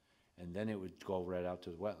wall, and then it would go right out to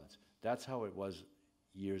the wetlands. That's how it was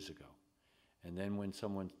years ago. And then when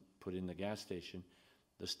someone put in the gas station,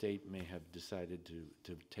 the state may have decided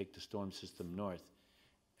to take the storm system north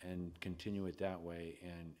and continue it that way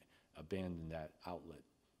and abandon that outlet.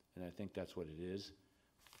 And I think that's what it is.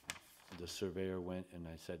 The surveyor went and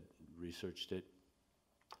researched it.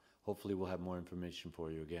 Hopefully we'll have more information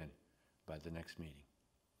for you again by the next meeting.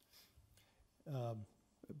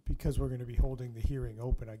 Because we're going to be holding the hearing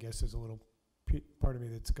open, I guess there's a little part of me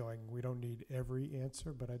that's going, we don't need every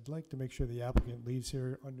answer, but I'd like to make sure the applicant leaves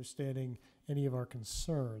here understanding any of our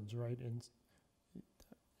concerns, right? And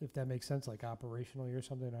if that makes sense, like operationally or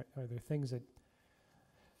something, are there things that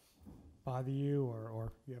bother you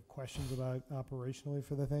or you have questions about operationally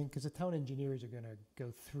for the thing? Because the town engineers are going to go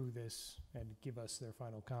through this and give us their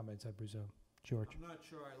final comments, I presume. George? I'm not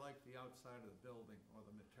sure I like the outside of the building or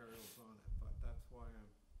the materials on it, but that's why I'm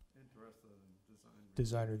interested in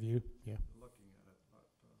Design review, yeah. looking at it, but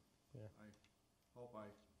Yeah. I hope I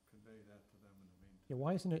convey that to them in the meantime. Yeah,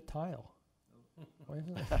 why isn't it tile? Why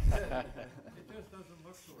isn't it? It just doesn't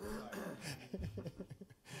look so exciting.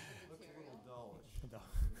 Looks a little dullish. No.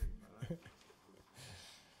 to me,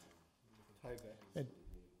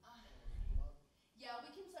 but Yeah, we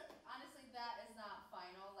can, honestly, that is not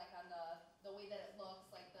final, like on the way that it looks,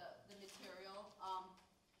 like the material,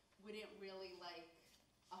 we didn't really like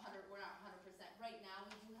we're not 100%. Right now,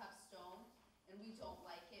 we do have stone, and we don't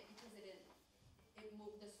like it because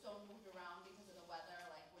the stone moved around because of the weather,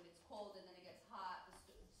 like when it's cold and then it gets hot,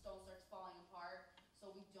 the stone starts falling apart, so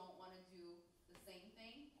we don't want to do the same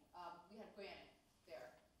thing. We had granite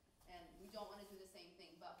there, and we don't want to do the same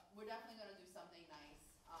thing, but we're definitely going to do something nice.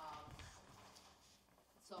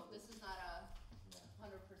 So this is not a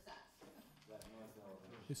 100%. That north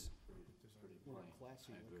elevation Is- is pretty plain.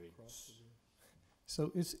 Classy I look agree. across the view. So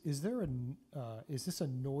is this a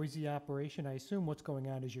noisy operation? I assume what's going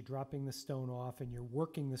on is you're dropping the stone off and you're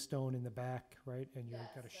working the stone in the back, right? And you've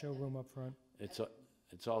got a Yes, showroom up front? It's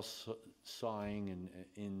all sawing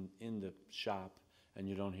and in the shop, and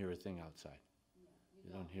you don't hear a thing outside.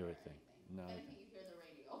 You don't hear a thing. Anything. No. If anything, you hear the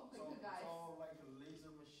radio, So like the it's guys. all like a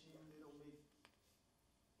laser machine, they don't make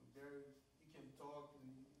you can talk and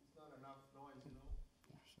it's not enough noise, you know?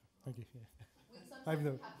 Thank you, yeah. We I've sometimes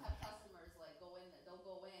no- have customers like they'll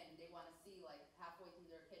go in, they wanna see like halfway through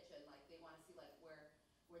their kitchen, like they wanna see like where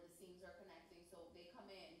the seams are connecting, so they come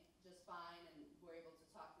in just fine and we're able to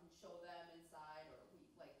talk and show them inside, or we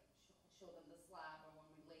like show them the slab, or when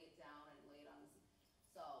we lay it down and lay it on the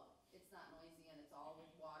so it's not noisy and it's all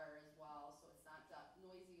with water as well, so it's not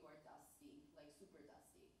noisy or dusty, like super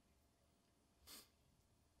dusty.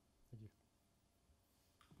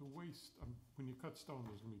 The waste, when you cut stone,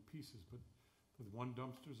 there's gonna be pieces, but the one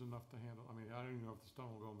dumpster's enough to handle, I mean, I don't even know if the stone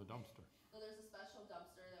will go in the dumpster. So there's a special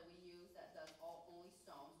dumpster that we use that does only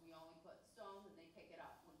stones. We only put stones and they pick it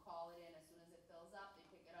up. We call it in, as soon as it fills up,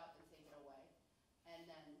 they pick it up and take it away. And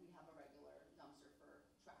then we have a regular dumpster for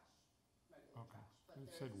trash, regular Okay. trash. But It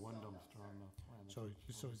there said is a one stone dumpster on the plan. So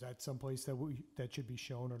is that someplace that should be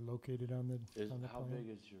shown or located on the plan? How big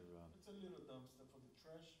is your, It's a little dumpster for the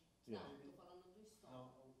trash. yeah, No, we put on the blue stone,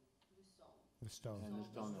 No, blue stone, The stone? and the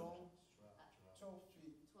stone, stone, 12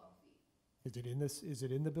 feet. 12 feet. Is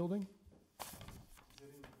it in the building?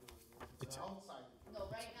 It's outside. No,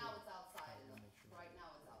 right now it's outside. Right now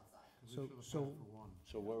it's outside.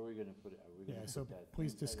 so where are we gonna put it? Are we Yeah, gonna so put that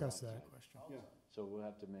please inside or discuss that outside? question. Yeah, So we'll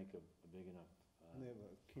have to make a big enough and they have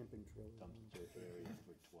a camping trailer. dumpster area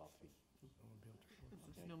for 12 feet. Okay.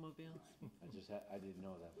 Snowmobiles. I didn't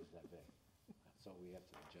know that was that big. That's so we have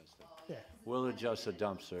to adjust it. Yeah. We'll adjust the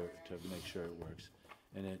dumpster to make sure it works,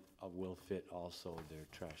 and it will fit also their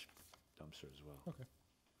trash dumpster as well. Okay.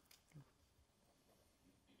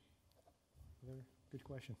 Good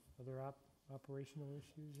question. Other operational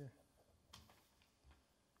issues or?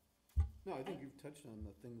 No, I think you've touched on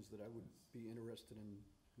the things that I would be interested in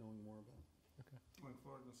knowing more about. Going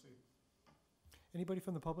forward and see. Anybody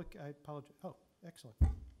from the public? I apologize. Oh, excellent.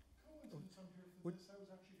 Would-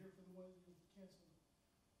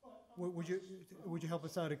 Would you help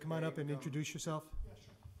us out and come on up and introduce yourself? Yeah,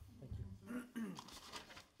 sure. Thank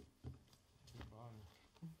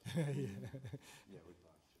you. Yeah, we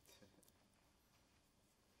bought it.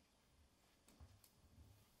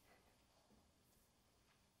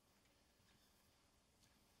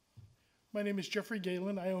 My name is Jeffrey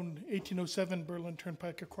Galen. I own 1807 Berlin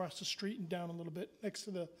Turnpike across the street and down a little bit, next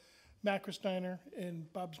to the Macris Diner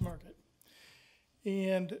and Bob's Market.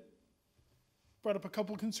 And brought up a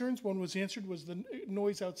couple of concerns. One was answered, was the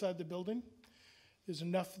noise outside the building. There's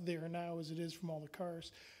enough there now as it is from all the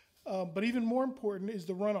cars. But even more important is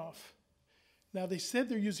the runoff. Now, they said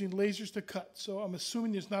they're using lasers to cut, so I'm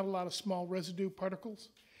assuming there's not a lot of small residue particles,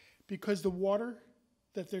 because the water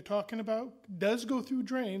that they're talking about does go through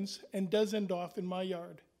drains and does end off in my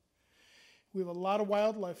yard. We have a lot of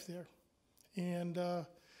wildlife there, and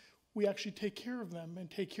we actually take care of them and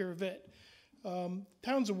take care of it.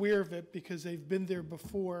 Town's aware of it because they've been there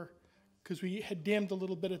before, because we had dammed a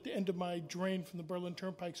little bit at the end of my drain from the Berlin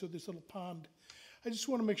Turnpike, so this little pond. I just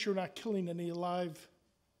want to make sure we're not killing any live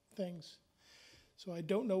things. So I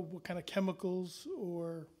don't know what kind of chemicals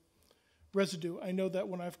or residue. I know that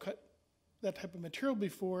when I've cut that type of material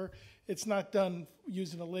before, it's not done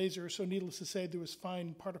using a laser, so needless to say, there was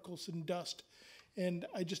fine particles and dust. And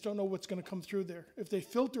I just don't know what's going to come through there. If they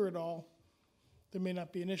filter it all, there may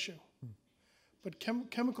not be an issue. But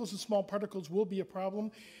chemicals and small particles will be a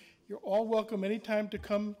problem. You're all welcome anytime to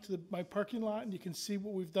come to my parking lot, and you can see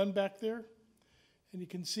what we've done back there, and you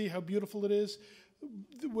can see how beautiful it is.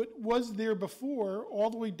 What was there before, all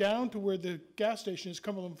the way down to where the gas station is,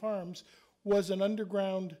 Cumberland Farms, was an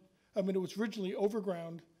underground, I mean, it was originally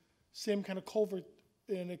overground, same kind of culvert,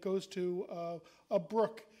 and it goes to a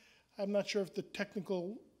brook. I'm not sure if the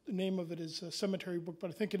technical name of it is a cemetery brook, but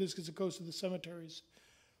I think it is because it goes to the cemeteries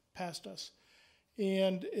past us.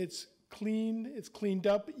 And it's clean, it's cleaned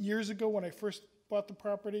up. Years ago, when I first bought the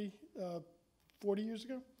property, 40 years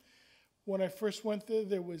ago, when I first went there,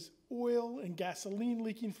 there was oil and gasoline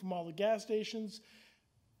leaking from all the gas stations.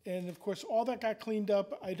 And of course, all that got cleaned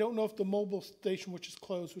up. I don't know if the mobile station, which is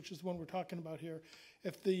closed, which is the one we're talking about here,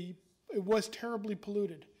 it was terribly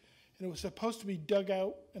polluted. And it was supposed to be dug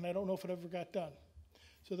out, and I don't know if it ever got done.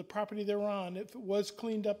 So the property they're on, if it was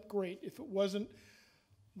cleaned up, great. If it wasn't,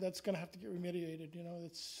 that's gonna have to get remediated, you know,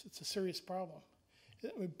 it's a serious problem.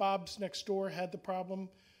 I mean, Bob's next door had the problem.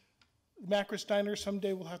 Macris Diner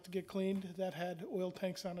someday will have to get cleaned. That had oil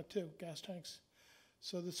tanks on it too, gas tanks.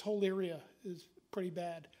 So this whole area is pretty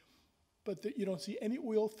bad. But you don't see any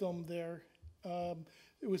oil film there.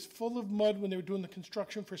 It was full of mud when they were doing the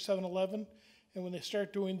construction for 7-Eleven. And when they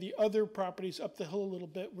start doing the other properties up the hill a little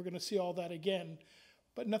bit, we're gonna see all that again.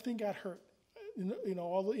 But nothing got hurt. You know,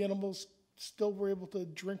 all the animals still were able to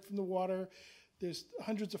drink from the water. There's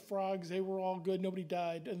hundreds of frogs. They were all good. Nobody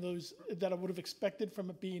died. And those that I would have expected from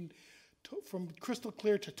it being from crystal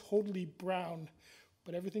clear to totally brown,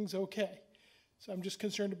 but everything's okay. So I'm just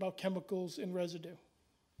concerned about chemicals and residue.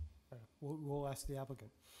 We'll ask the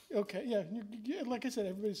applicant. Okay, yeah, like I said,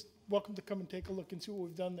 everybody's welcome to come and take a look and see what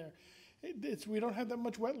we've done there. We don't have that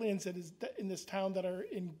much wetlands that is in this town that are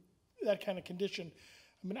in that kind of condition.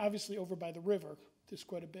 I mean, obviously over by the river, there's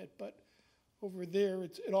quite a bit, but over there,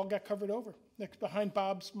 it all got covered over. Next, behind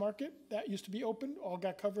Bob's Market, that used to be open, all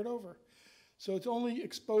got covered over. So it's only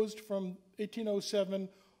exposed from 1807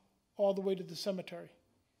 all the way to the cemetery.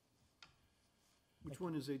 Which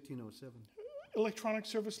one is 1807? Electronic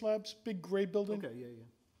Service Labs, big gray building. Okay, yeah,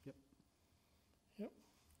 yeah, yep.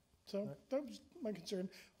 So that was my concern.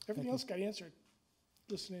 Everything else got answered,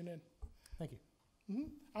 listening in. Thank you.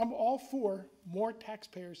 I'm all for more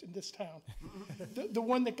taxpayers in this town. The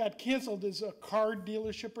one that got canceled is a car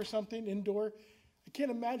dealership or something indoor. I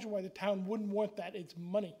can't imagine why the town wouldn't want that. It's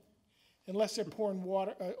money. Unless they're pouring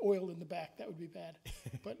oil in the back, that would be bad.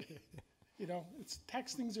 But, you know,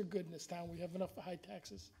 tax things are good in this town. We have enough high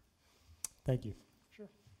taxes. Thank you. Sure.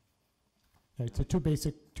 All right, so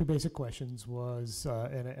two basic questions was,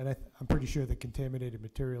 I'm pretty sure the contaminated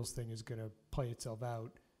materials thing is going to play itself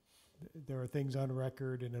out. There are things on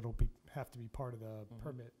record, and it'll have to be part of the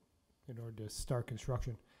permit in order to start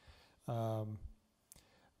construction.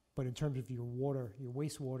 But in terms of your water, your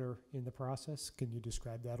wastewater in the process, can you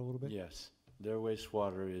describe that a little bit? Yes, their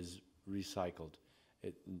wastewater is recycled.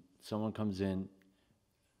 Someone comes in,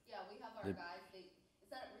 Yeah, we have our The- guys,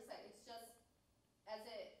 it's not a recycle, it's just, as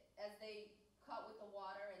they cut with the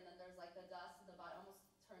water and then there's like the dust and the bottom almost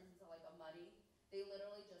turns into like a muddy, they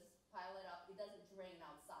literally just pile it up, it doesn't drain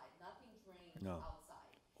outside, nothing drains No.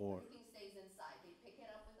 outside. or, Everything stays inside, they pick it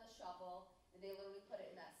up with a shovel and they literally put it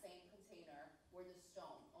in that same container where the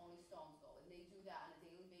only stones go. And they do that on a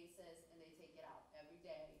daily basis and they take it out every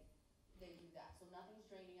day, they do that, so nothing's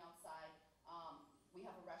draining outside. We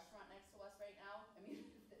have a restaurant next to us right now, I mean,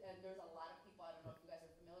 and there's a lot of people, I don't know if you guys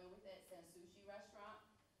are familiar with it, San Sushi Restaurant.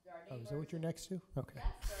 There are Oh, neighbors. is that what you're next to? Okay.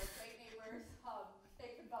 Yes, they're great neighbors,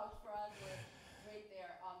 they can vouch for us, we're right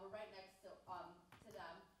there, we're right next to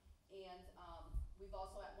them. And, we've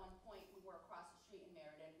also at one point, we were across the street in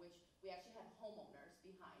Meriden, which we actually had homeowners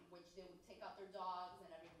behind, which they would take out their dogs and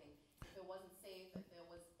everything. If it wasn't safe, if there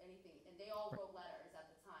was anything, and they all wrote letters at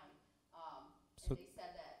the time. So- And they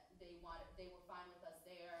said that they were fine with us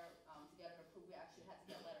there, to get it approved, we actually had to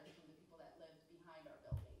get letters from the people that lived behind our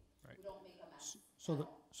building. Right. We don't make a mess So at the,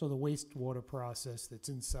 all. so the wastewater process that's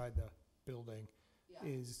inside the building Yeah.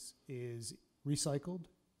 is recycled,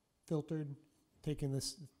 filtered, taking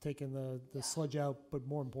the Yeah. sludge out, but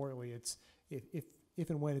more importantly, it's, if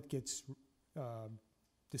and when it gets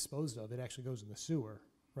disposed of, it actually goes in the sewer,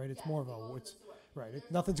 right? It's Yes, more of it a, goes in the it's, sewer. right,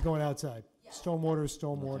 There's nothing's going outside. Yeah. Stormwater is We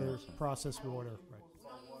stormwater, don't use processed chemicals. water, right. We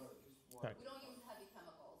don't use, Right. we don't use heavy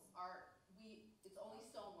chemicals. It's only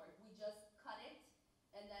stonework. We just cut it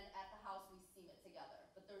and then at the house we steam it together.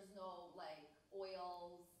 But there's no like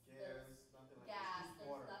oils, there's, Gas, nothing like gas, that, just there's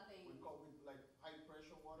water. nothing. We go with like high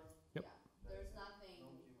pressure water. Yep. Yeah, there's nothing, No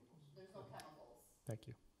chemicals. there's no chemicals. Thank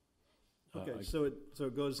you. Okay, so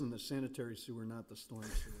it goes in the sanitary sewer, not the storm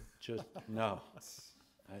sewer. just, no,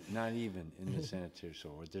 not even in the sanitary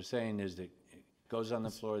sewer. What they're saying is that it goes on the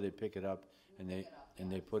floor, they pick it up, and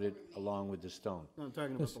they put it along with the stone. No, I'm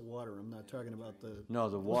talking about the water, I'm not talking about the. No,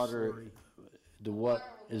 the water, slurry. the what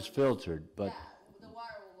is filtered, but Yeah, the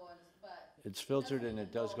water will go in, but it's filtered and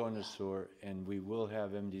it does go in the sewer, and we will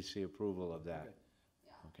have MDC approval of that.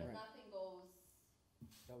 yeah, Okay. but nothing goes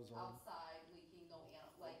That was all. outside leaking, no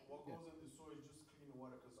like, What goes in the sewer is just clean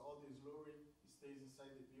water, cause all the slurry, it stays inside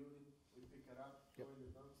the building, we pick it up, throw it in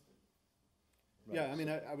the dumpster. Yeah, I mean,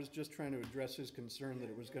 I was just trying to address his concern that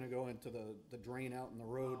it was gonna go into the drain out in the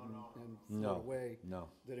road and No. float away. No.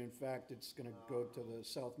 That in fact, it's gonna go to the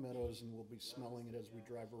South Meadows and we'll be smelling it as we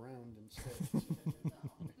drive around instead.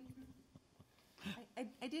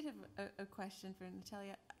 I did have a question for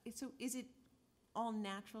Natalia. So is it all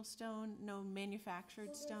natural stone, no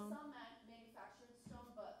manufactured so stone? there's some manufactured stone,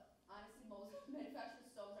 but honestly, most manufactured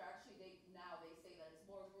stones are actually, they say that it's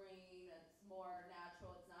more green, it's more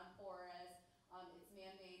natural, it's non-porous, it's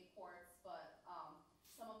man-made quartz, but,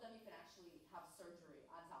 some of them you can actually have surgery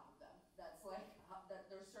on top of them. That's like, that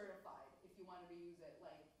they're certified if you wanted to use it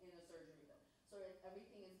like in a surgery room. So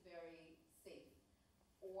everything is very safe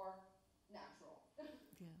or natural.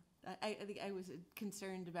 Yeah, I think I was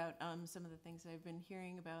concerned about some of the things I've been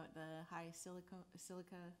hearing about the high silica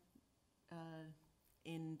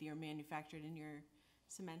in your manufactured in your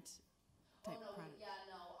cement type Oh, no, product. yeah,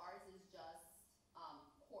 no, ours is just,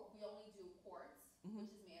 we only do quartz, Mhm.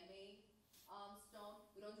 which is man-made, stone.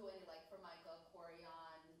 We don't do any like Formica,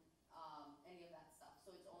 Corian, any of that stuff.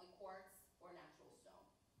 So it's only quartz or natural stone.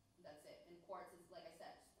 That's it. And quartz is, like I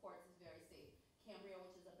said, quartz is very safe. Cambria,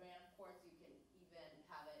 which is a brand of quartz, you can even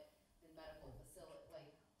have it in medical facility,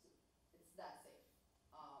 like, it's that safe.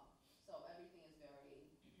 So everything is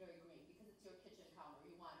very, very green, because it's your kitchen counter.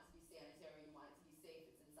 You want it to be sanitary, you want it to be safe,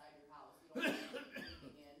 it's inside your house. You don't want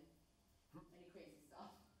anything in, any crazy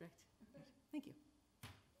stuff. Right. Thank you.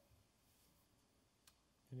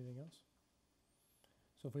 Anything else?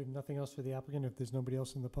 So if we have nothing else for the applicant, if there's nobody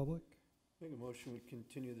else in the public? Make a motion, we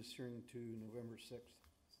continue this hearing to November 6th.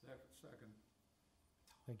 Second.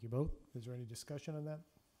 Thank you both. Is there any discussion on that?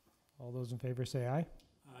 All those in favor say aye.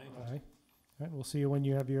 Aye. Aye. All right, we'll see you when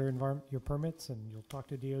you have your your permits, and you'll talk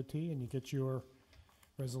to DOT, and you get your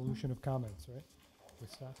resolution of comments, right,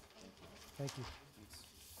 with staff? Thank you.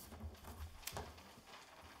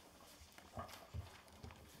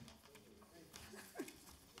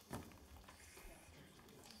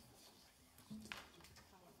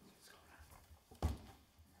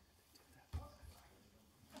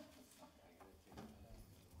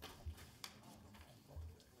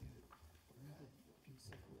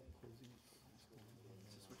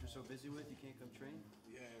 Is this what you're so busy with, you can't come train?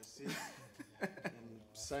 Yeah, see, and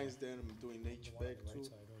since then I'm doing HVAC Right too,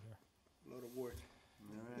 side over there. a lot of work.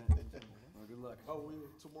 All right, well, good luck. Oh,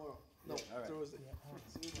 tomorrow. No, Yeah, all right. Thursday.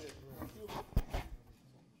 See you there. Thank you.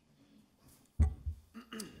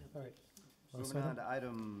 All right. All Moving set on up? to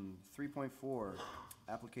item 3.4,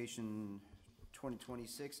 application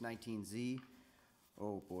 2026-19Z.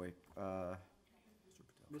 Oh, boy.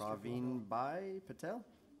 Praveen Bhai Patel?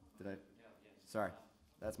 Did I? Sorry,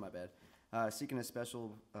 that's my bad. Seeking a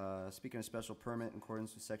special permit in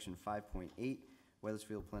accordance with section 5.8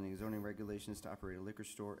 Weathersfield Planning and Zoning Regulations to operate a liquor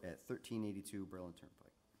store at 1382 Berlin Turnpike.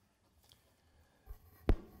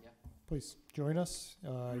 Please join us,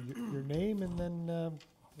 your name, and then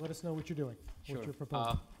let us know what you're doing, what you're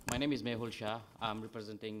proposing. My name is Mehul Shah. I'm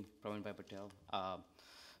representing Praveen Bhai Patel,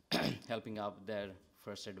 helping out their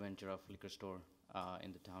first adventure of liquor store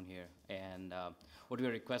in the town here. And what we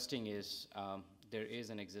are requesting is there is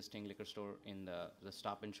an existing liquor store in the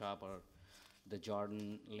Stop and Shop or the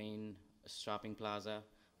Jordan Lane shopping plaza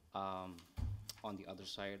on the other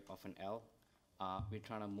side of an L. We're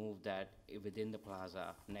trying to move that within the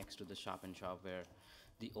plaza next to the Shop and Shop where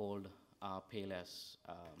the old Payless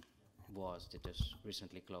was that just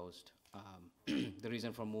recently closed. The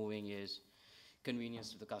reason for moving is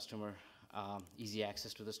convenience to the customer, easy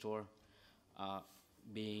access to the store,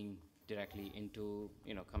 being directly into,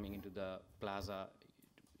 coming into the plaza,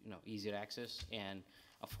 easier access, and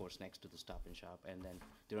of course next to the Stop and Shop, and then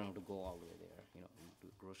they don't have to go all the way there, to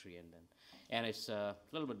the grocery, and it's a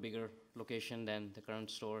little bit bigger location than the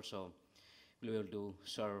current store, so we'll be able to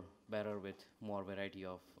serve better with more variety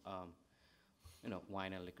of,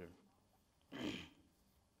 wine and liquor.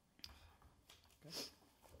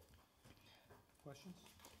 Questions?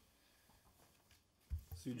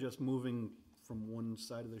 So you're just moving from one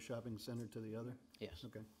side of the shopping center to the other? Yes.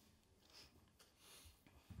 Okay.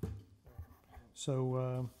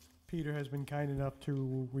 So Peter has been kind enough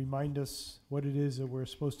to remind us what it is that we're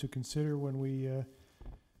supposed to consider when we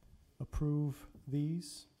approve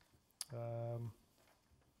these.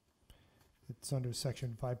 It's under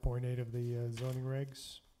section 5.8 of the zoning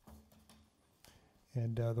regs.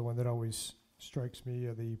 And the one that always strikes me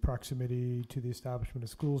are the proximity to the establishment of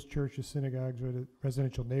schools, churches, synagogues,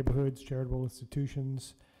 residential neighborhoods, charitable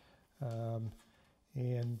institutions.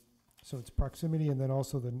 And so it's proximity, and then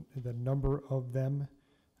also the number of them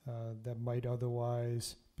that might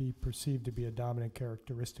otherwise be perceived to be a dominant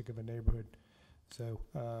characteristic of a neighborhood. So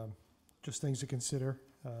just things to consider.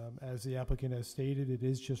 As the applicant has stated, it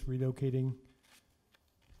is just relocating,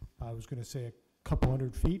 I was going to say a couple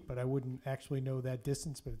 100 feet, but I wouldn't actually know that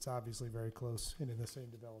distance, but it's obviously very close and in the same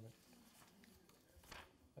development.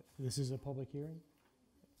 This is a public hearing.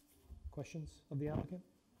 Questions of the applicant?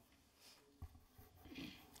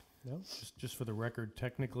 No? Just for the record,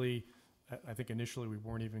 technically, I think initially we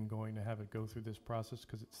weren't even going to have it go through this process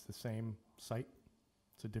because it's the same site.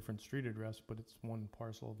 It's a different street address, but it's one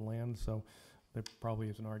parcel of land, so there probably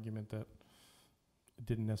is an argument that it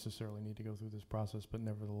didn't necessarily need to go through this process, but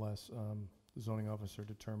nevertheless, the zoning officer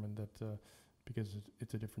determined that because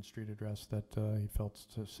it's a different street address, that he felt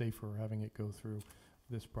safer having it go through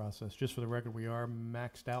this process. Just for the record, we are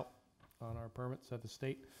maxed out on our permits at the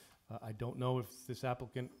state. I don't know if this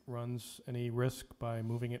applicant runs any risk by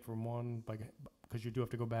moving it from one, because you do have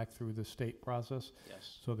to go back through the state process.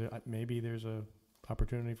 Yes. So maybe there's a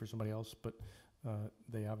opportunity for somebody else, but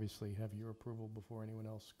they obviously have your approval before anyone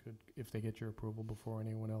else could, if they get your approval before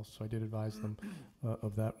anyone else. So I did advise them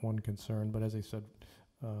of that one concern. But as I said,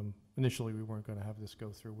 initially we weren't going to have this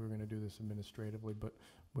go through. We were going to do this administratively, but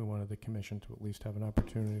we wanted the commission to at least have an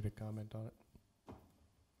opportunity to comment on it.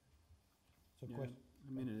 So Yeah, question?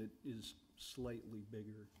 I mean, it is slightly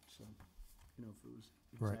bigger, so, if it was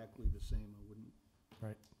Right. exactly the same, I wouldn't.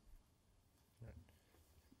 Right.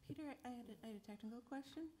 Peter, I had a technical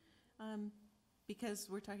question. Because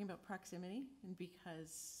we're talking about proximity and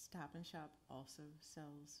because Stop and Shop also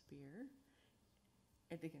sells beer,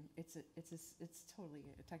 and again, it's totally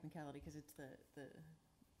a technicality because it's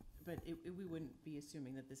but we wouldn't be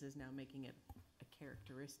assuming that this is now making it a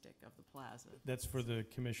characteristic of the plaza. That's for the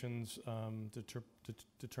commission's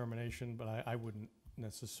determination, but I wouldn't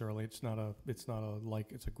necessarily. It's not it's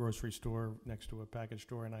a grocery store next to a package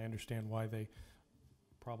store, and I understand why they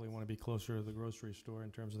probably want to be closer to the grocery store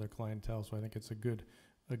in terms of their clientele. So I think it's a good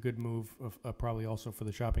move of probably also for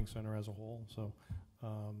the shopping center as a whole. So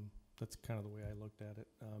that's kind of the way I looked at it.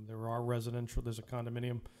 There are residential. There's a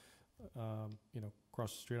condominium,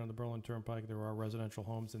 across the street on the Berlin Turnpike. There are residential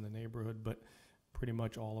homes in the neighborhood, but pretty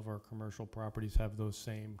much all of our commercial properties have those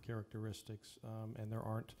same characteristics, and there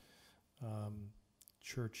aren't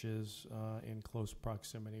churches in close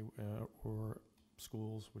proximity or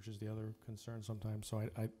schools, which is the other concern sometimes. So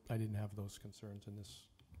I didn't have those concerns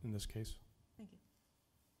in this case. Thank you.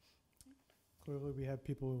 Clearly, we have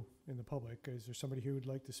people in the public. Is there somebody who would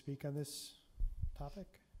like to speak on this topic?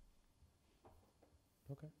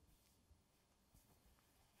 Okay.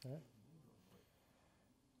 All right.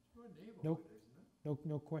 Your neighborhood, Nope. isn't it?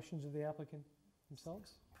 No questions of the applicant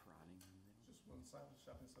themselves? Prodding them there. Just one side of the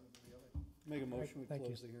shop instead of the other. Make a motion, we Thank you.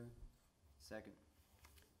 close the hearing. Second.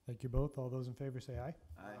 Thank you both. All those in favor say aye.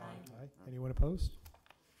 Aye. Aye. Anyone opposed?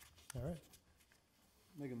 All right.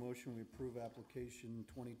 Make a motion, we approve application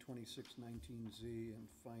 2026-19Z and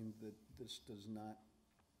find that this does not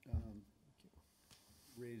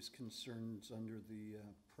raise concerns under the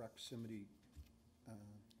proximity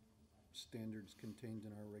standards contained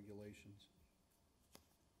in our regulations.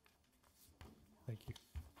 Thank you.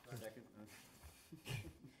 Second.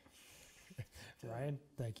 Ryan,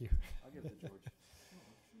 thank you. I'll give it to George.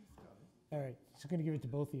 All right, so going to give it to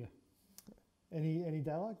both of you. Any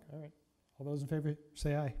dialogue? All right. All those in favor,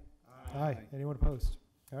 say aye. Aye. Anyone opposed?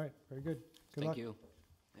 All right, very good. Good luck. Thank you.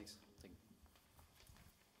 Thanks.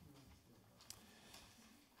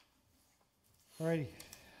 All righty.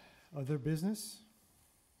 Other business?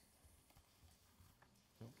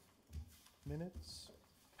 Minutes?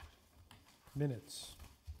 Minutes.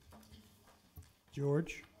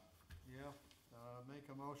 George? Yeah, make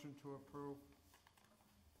a motion to approve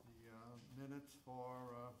the minutes for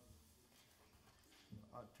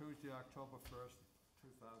Tuesday, October 1st,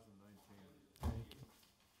 2019.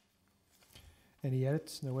 Any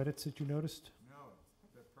edits? No edits that you noticed? No,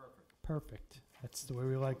 they're perfect. Perfect. That's the way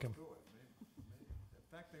we like them. Do it. In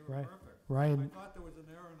fact, they were Right. perfect. Ryan, I thought there was an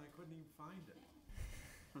error and I couldn't even find it.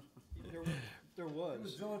 There was. It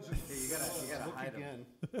was diligent. Hey, you gotta Look hide 'em. again.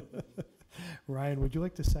 Ryan, would you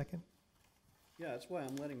like to second? Yeah, that's why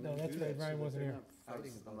I'm letting No, them do that's that. right, Ryan so that wasn't they're here. not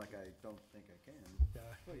fighting I'm about like, it. I don't think I can. Yeah,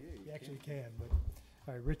 Oh, yeah, you actually can. can, but,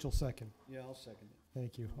 all right, Rich will second. Yeah, I'll second it.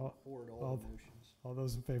 Thank you. I'll hoard all all- the motions. All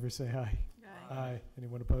those in favor say aye. Aye.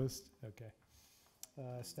 Anyone opposed? Okay.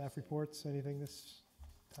 Staff reports, anything this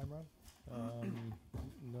time around?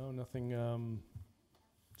 No, nothing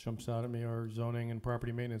jumps out at me. Our zoning and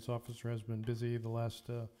property maintenance officer has been busy the last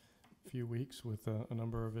few weeks with a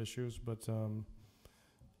number of issues, but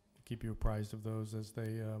keep you apprised of those as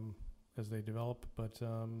they develop. But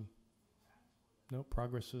no,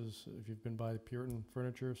 progress is, if you've been by the Puritan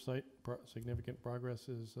Furniture site, significant progress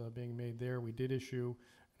is being made there. We did issue,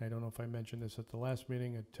 and I don't know if I mentioned this at the last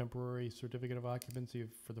meeting, a temporary certificate of occupancy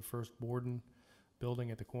for the first Borden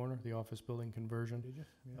building at the corner, the office building conversion. Did you?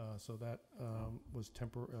 Yeah. So that was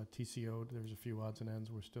TCO'd. There's a few odds and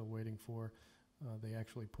ends we're still waiting for. They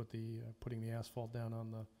actually putting the asphalt down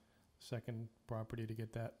on the second property to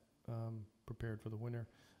get that prepared for the winter.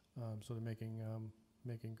 So they're making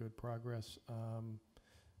good progress.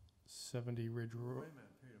 70 Ridge Wait a Road. minute,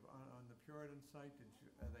 Peter, on the Puritan site,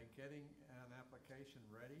 are they getting an application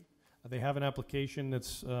ready? They have an application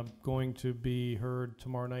that's going to be heard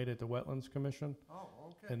tomorrow night at the Wetlands Commission, Oh,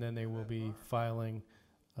 okay. and then they will That's be all right. filing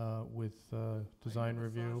with design I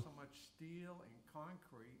review. never saw so much steel and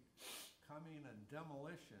concrete coming in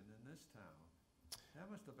demolition in this town. That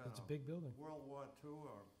must have been It's a big building. World War II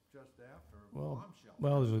or just after, Well, bomb shelter.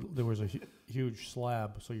 Well, there was a huge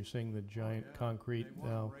slab, so you're seeing the giant Yeah, concrete They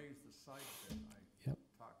now. want to raise the site a bit. I Yep.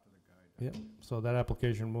 talked to the guy Yep, down so that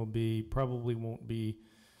application probably won't be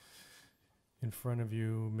in front of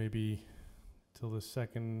you maybe till the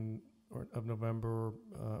 2nd of November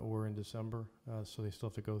or in December. So they still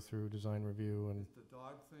have to go through design review, and Is the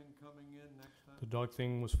dog thing coming in next time? the dog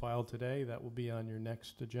thing was filed today. That will be on your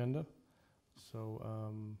next agenda. So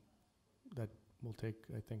that will take,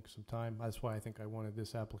 I think, some time. That's why I think I wanted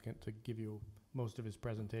this applicant to give you most of his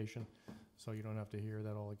presentation, so you don't have to hear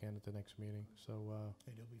that all again at the next meeting. So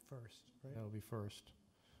And it'll be first, right? that'll be first.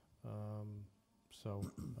 I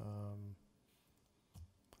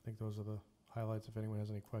think those are the highlights. If anyone has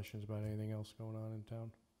any questions about anything else going on in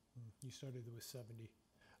town. You started with 70.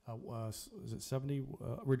 Is it 70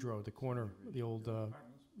 Ridge Road, the corner, the old,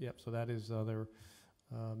 yep, so that is, they're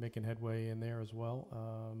making headway in there as well.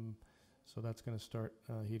 So that's going to start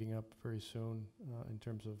heating up very soon in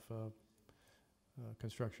terms of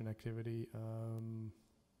construction activity.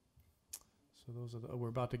 So those are we're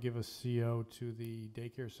about to give a CO to the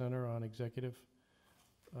daycare center on Executive.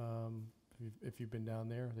 If you've been down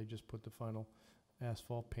there, they just put the final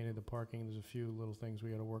asphalt, painted the parking. There's a few little things we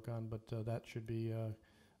got to work on, but that should be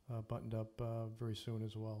buttoned up very soon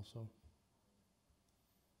as well. So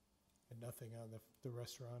And nothing on the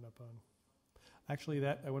restaurant up on, actually,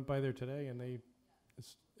 I went by there today, and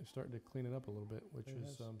it's starting to clean it up a little bit, which Very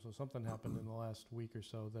is nice. so something happened in the last week or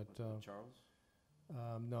so that. Charles?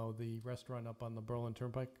 No, the restaurant up on the Berlin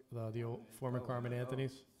Turnpike, the old former Oh, Carmen yeah.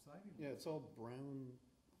 Anthony's. Exciting. Yeah, it's all brown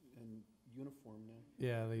and uniform now.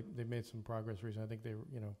 Yeah, they made some progress recently. I think they were,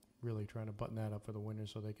 you know, really trying to button that up for the winter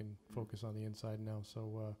so they can focus on the inside now.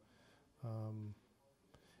 So, and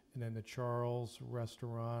then the Charles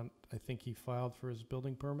Restaurant, I think he filed for his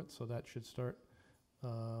building permit, so that should start.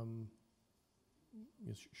 You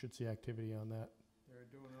should see activity on that. They're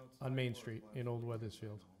doing outside On Main work Street last in Old week,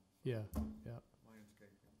 Weathersfield. you know, Yeah, yeah,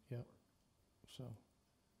 Landscaping. Yeah. work. so.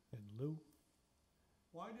 And Lou?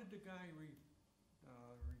 Why did the guy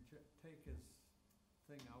take his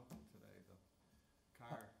thing out today, the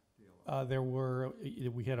car dealer? There were,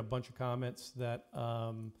 we had a bunch of comments that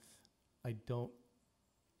I don't,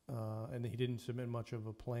 and he didn't submit much of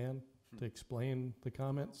a plan to explain the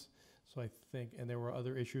comments. So I think, and there were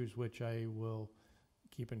other issues which I will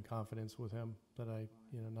keep in confidence with him, that I,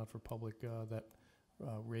 you know, not for public, that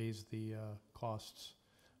raise the costs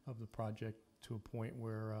of the project to a point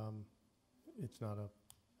where it's not a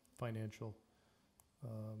financially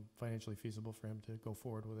feasible for him to go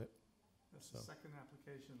forward with it. That's the So. second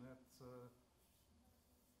application that's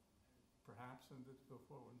perhaps and to go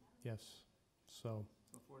forward. Yes, so,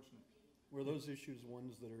 It's unfortunate. Were those issues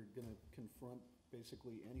ones that are gonna confront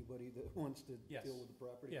basically anybody that wants to Yes. deal with the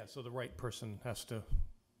property? yeah, so the right person has to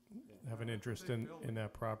have an It's a interest big in building,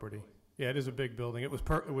 that property. really. Yeah, it is a big building. It was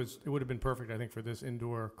it would have been perfect, I think, for this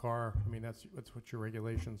indoor car. I mean, that's what your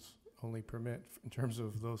regulations only permit in terms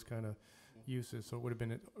of those kind of uses. So it would have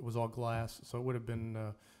been, it was all glass, so it would have been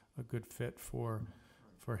a good fit for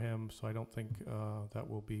him. So I don't think that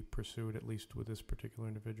will be pursued, at least with this particular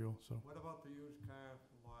individual, so. What about the used car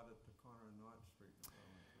lot at the corner of North Street? in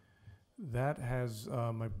Burlington? That has,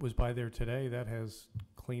 I was by there today, that has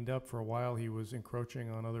cleaned up. For a while, he was encroaching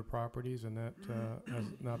on other properties, and that has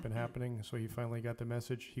not been happening. So he finally got the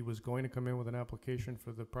message. He was going to come in with an application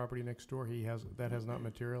for the property next door. That has not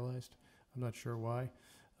materialized. I'm not sure why.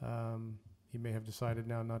 He may have decided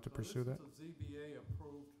now not to pursue that. So this is a ZBA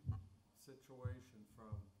approved situation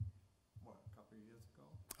from, what, a couple of years ago?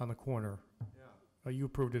 On the corner. Yeah. You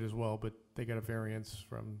approved it as well, but they got a variance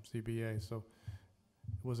from ZBA, so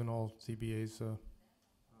it wasn't all ZBA's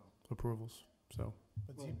approvals, so.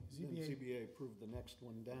 But Well, then ZBA, ZBA approved the next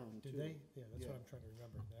one down, too. did they? Yeah, that's Yeah. what I'm trying to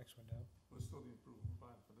remember, the next one down. We're still the approval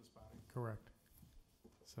for this body. Correct.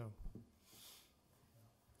 So,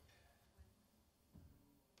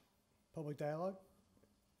 Public dialogue?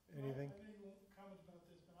 Anything? I know you won't comment about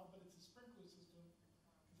this, but it's a sprinkler system,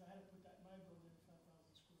 because I had to put that in my building, 5,000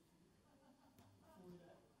 square feet. For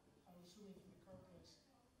that, I'm assuming for the car place,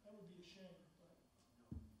 that would be a shame, but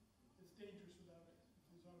it's dangerous without it, if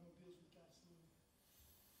there's automobiles with gasoline.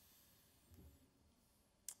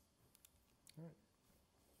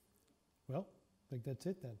 Well, I think that's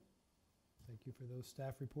it then. Thank you for those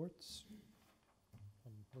staff reports.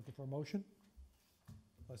 I'm looking for a motion,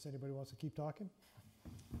 unless anybody wants to keep talking.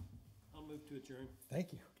 I'll move to adjourn.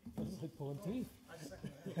 Thank you. This is like pulling teeth.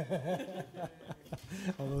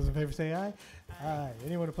 All those in favor say aye. Aye.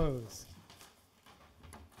 Anyone opposed?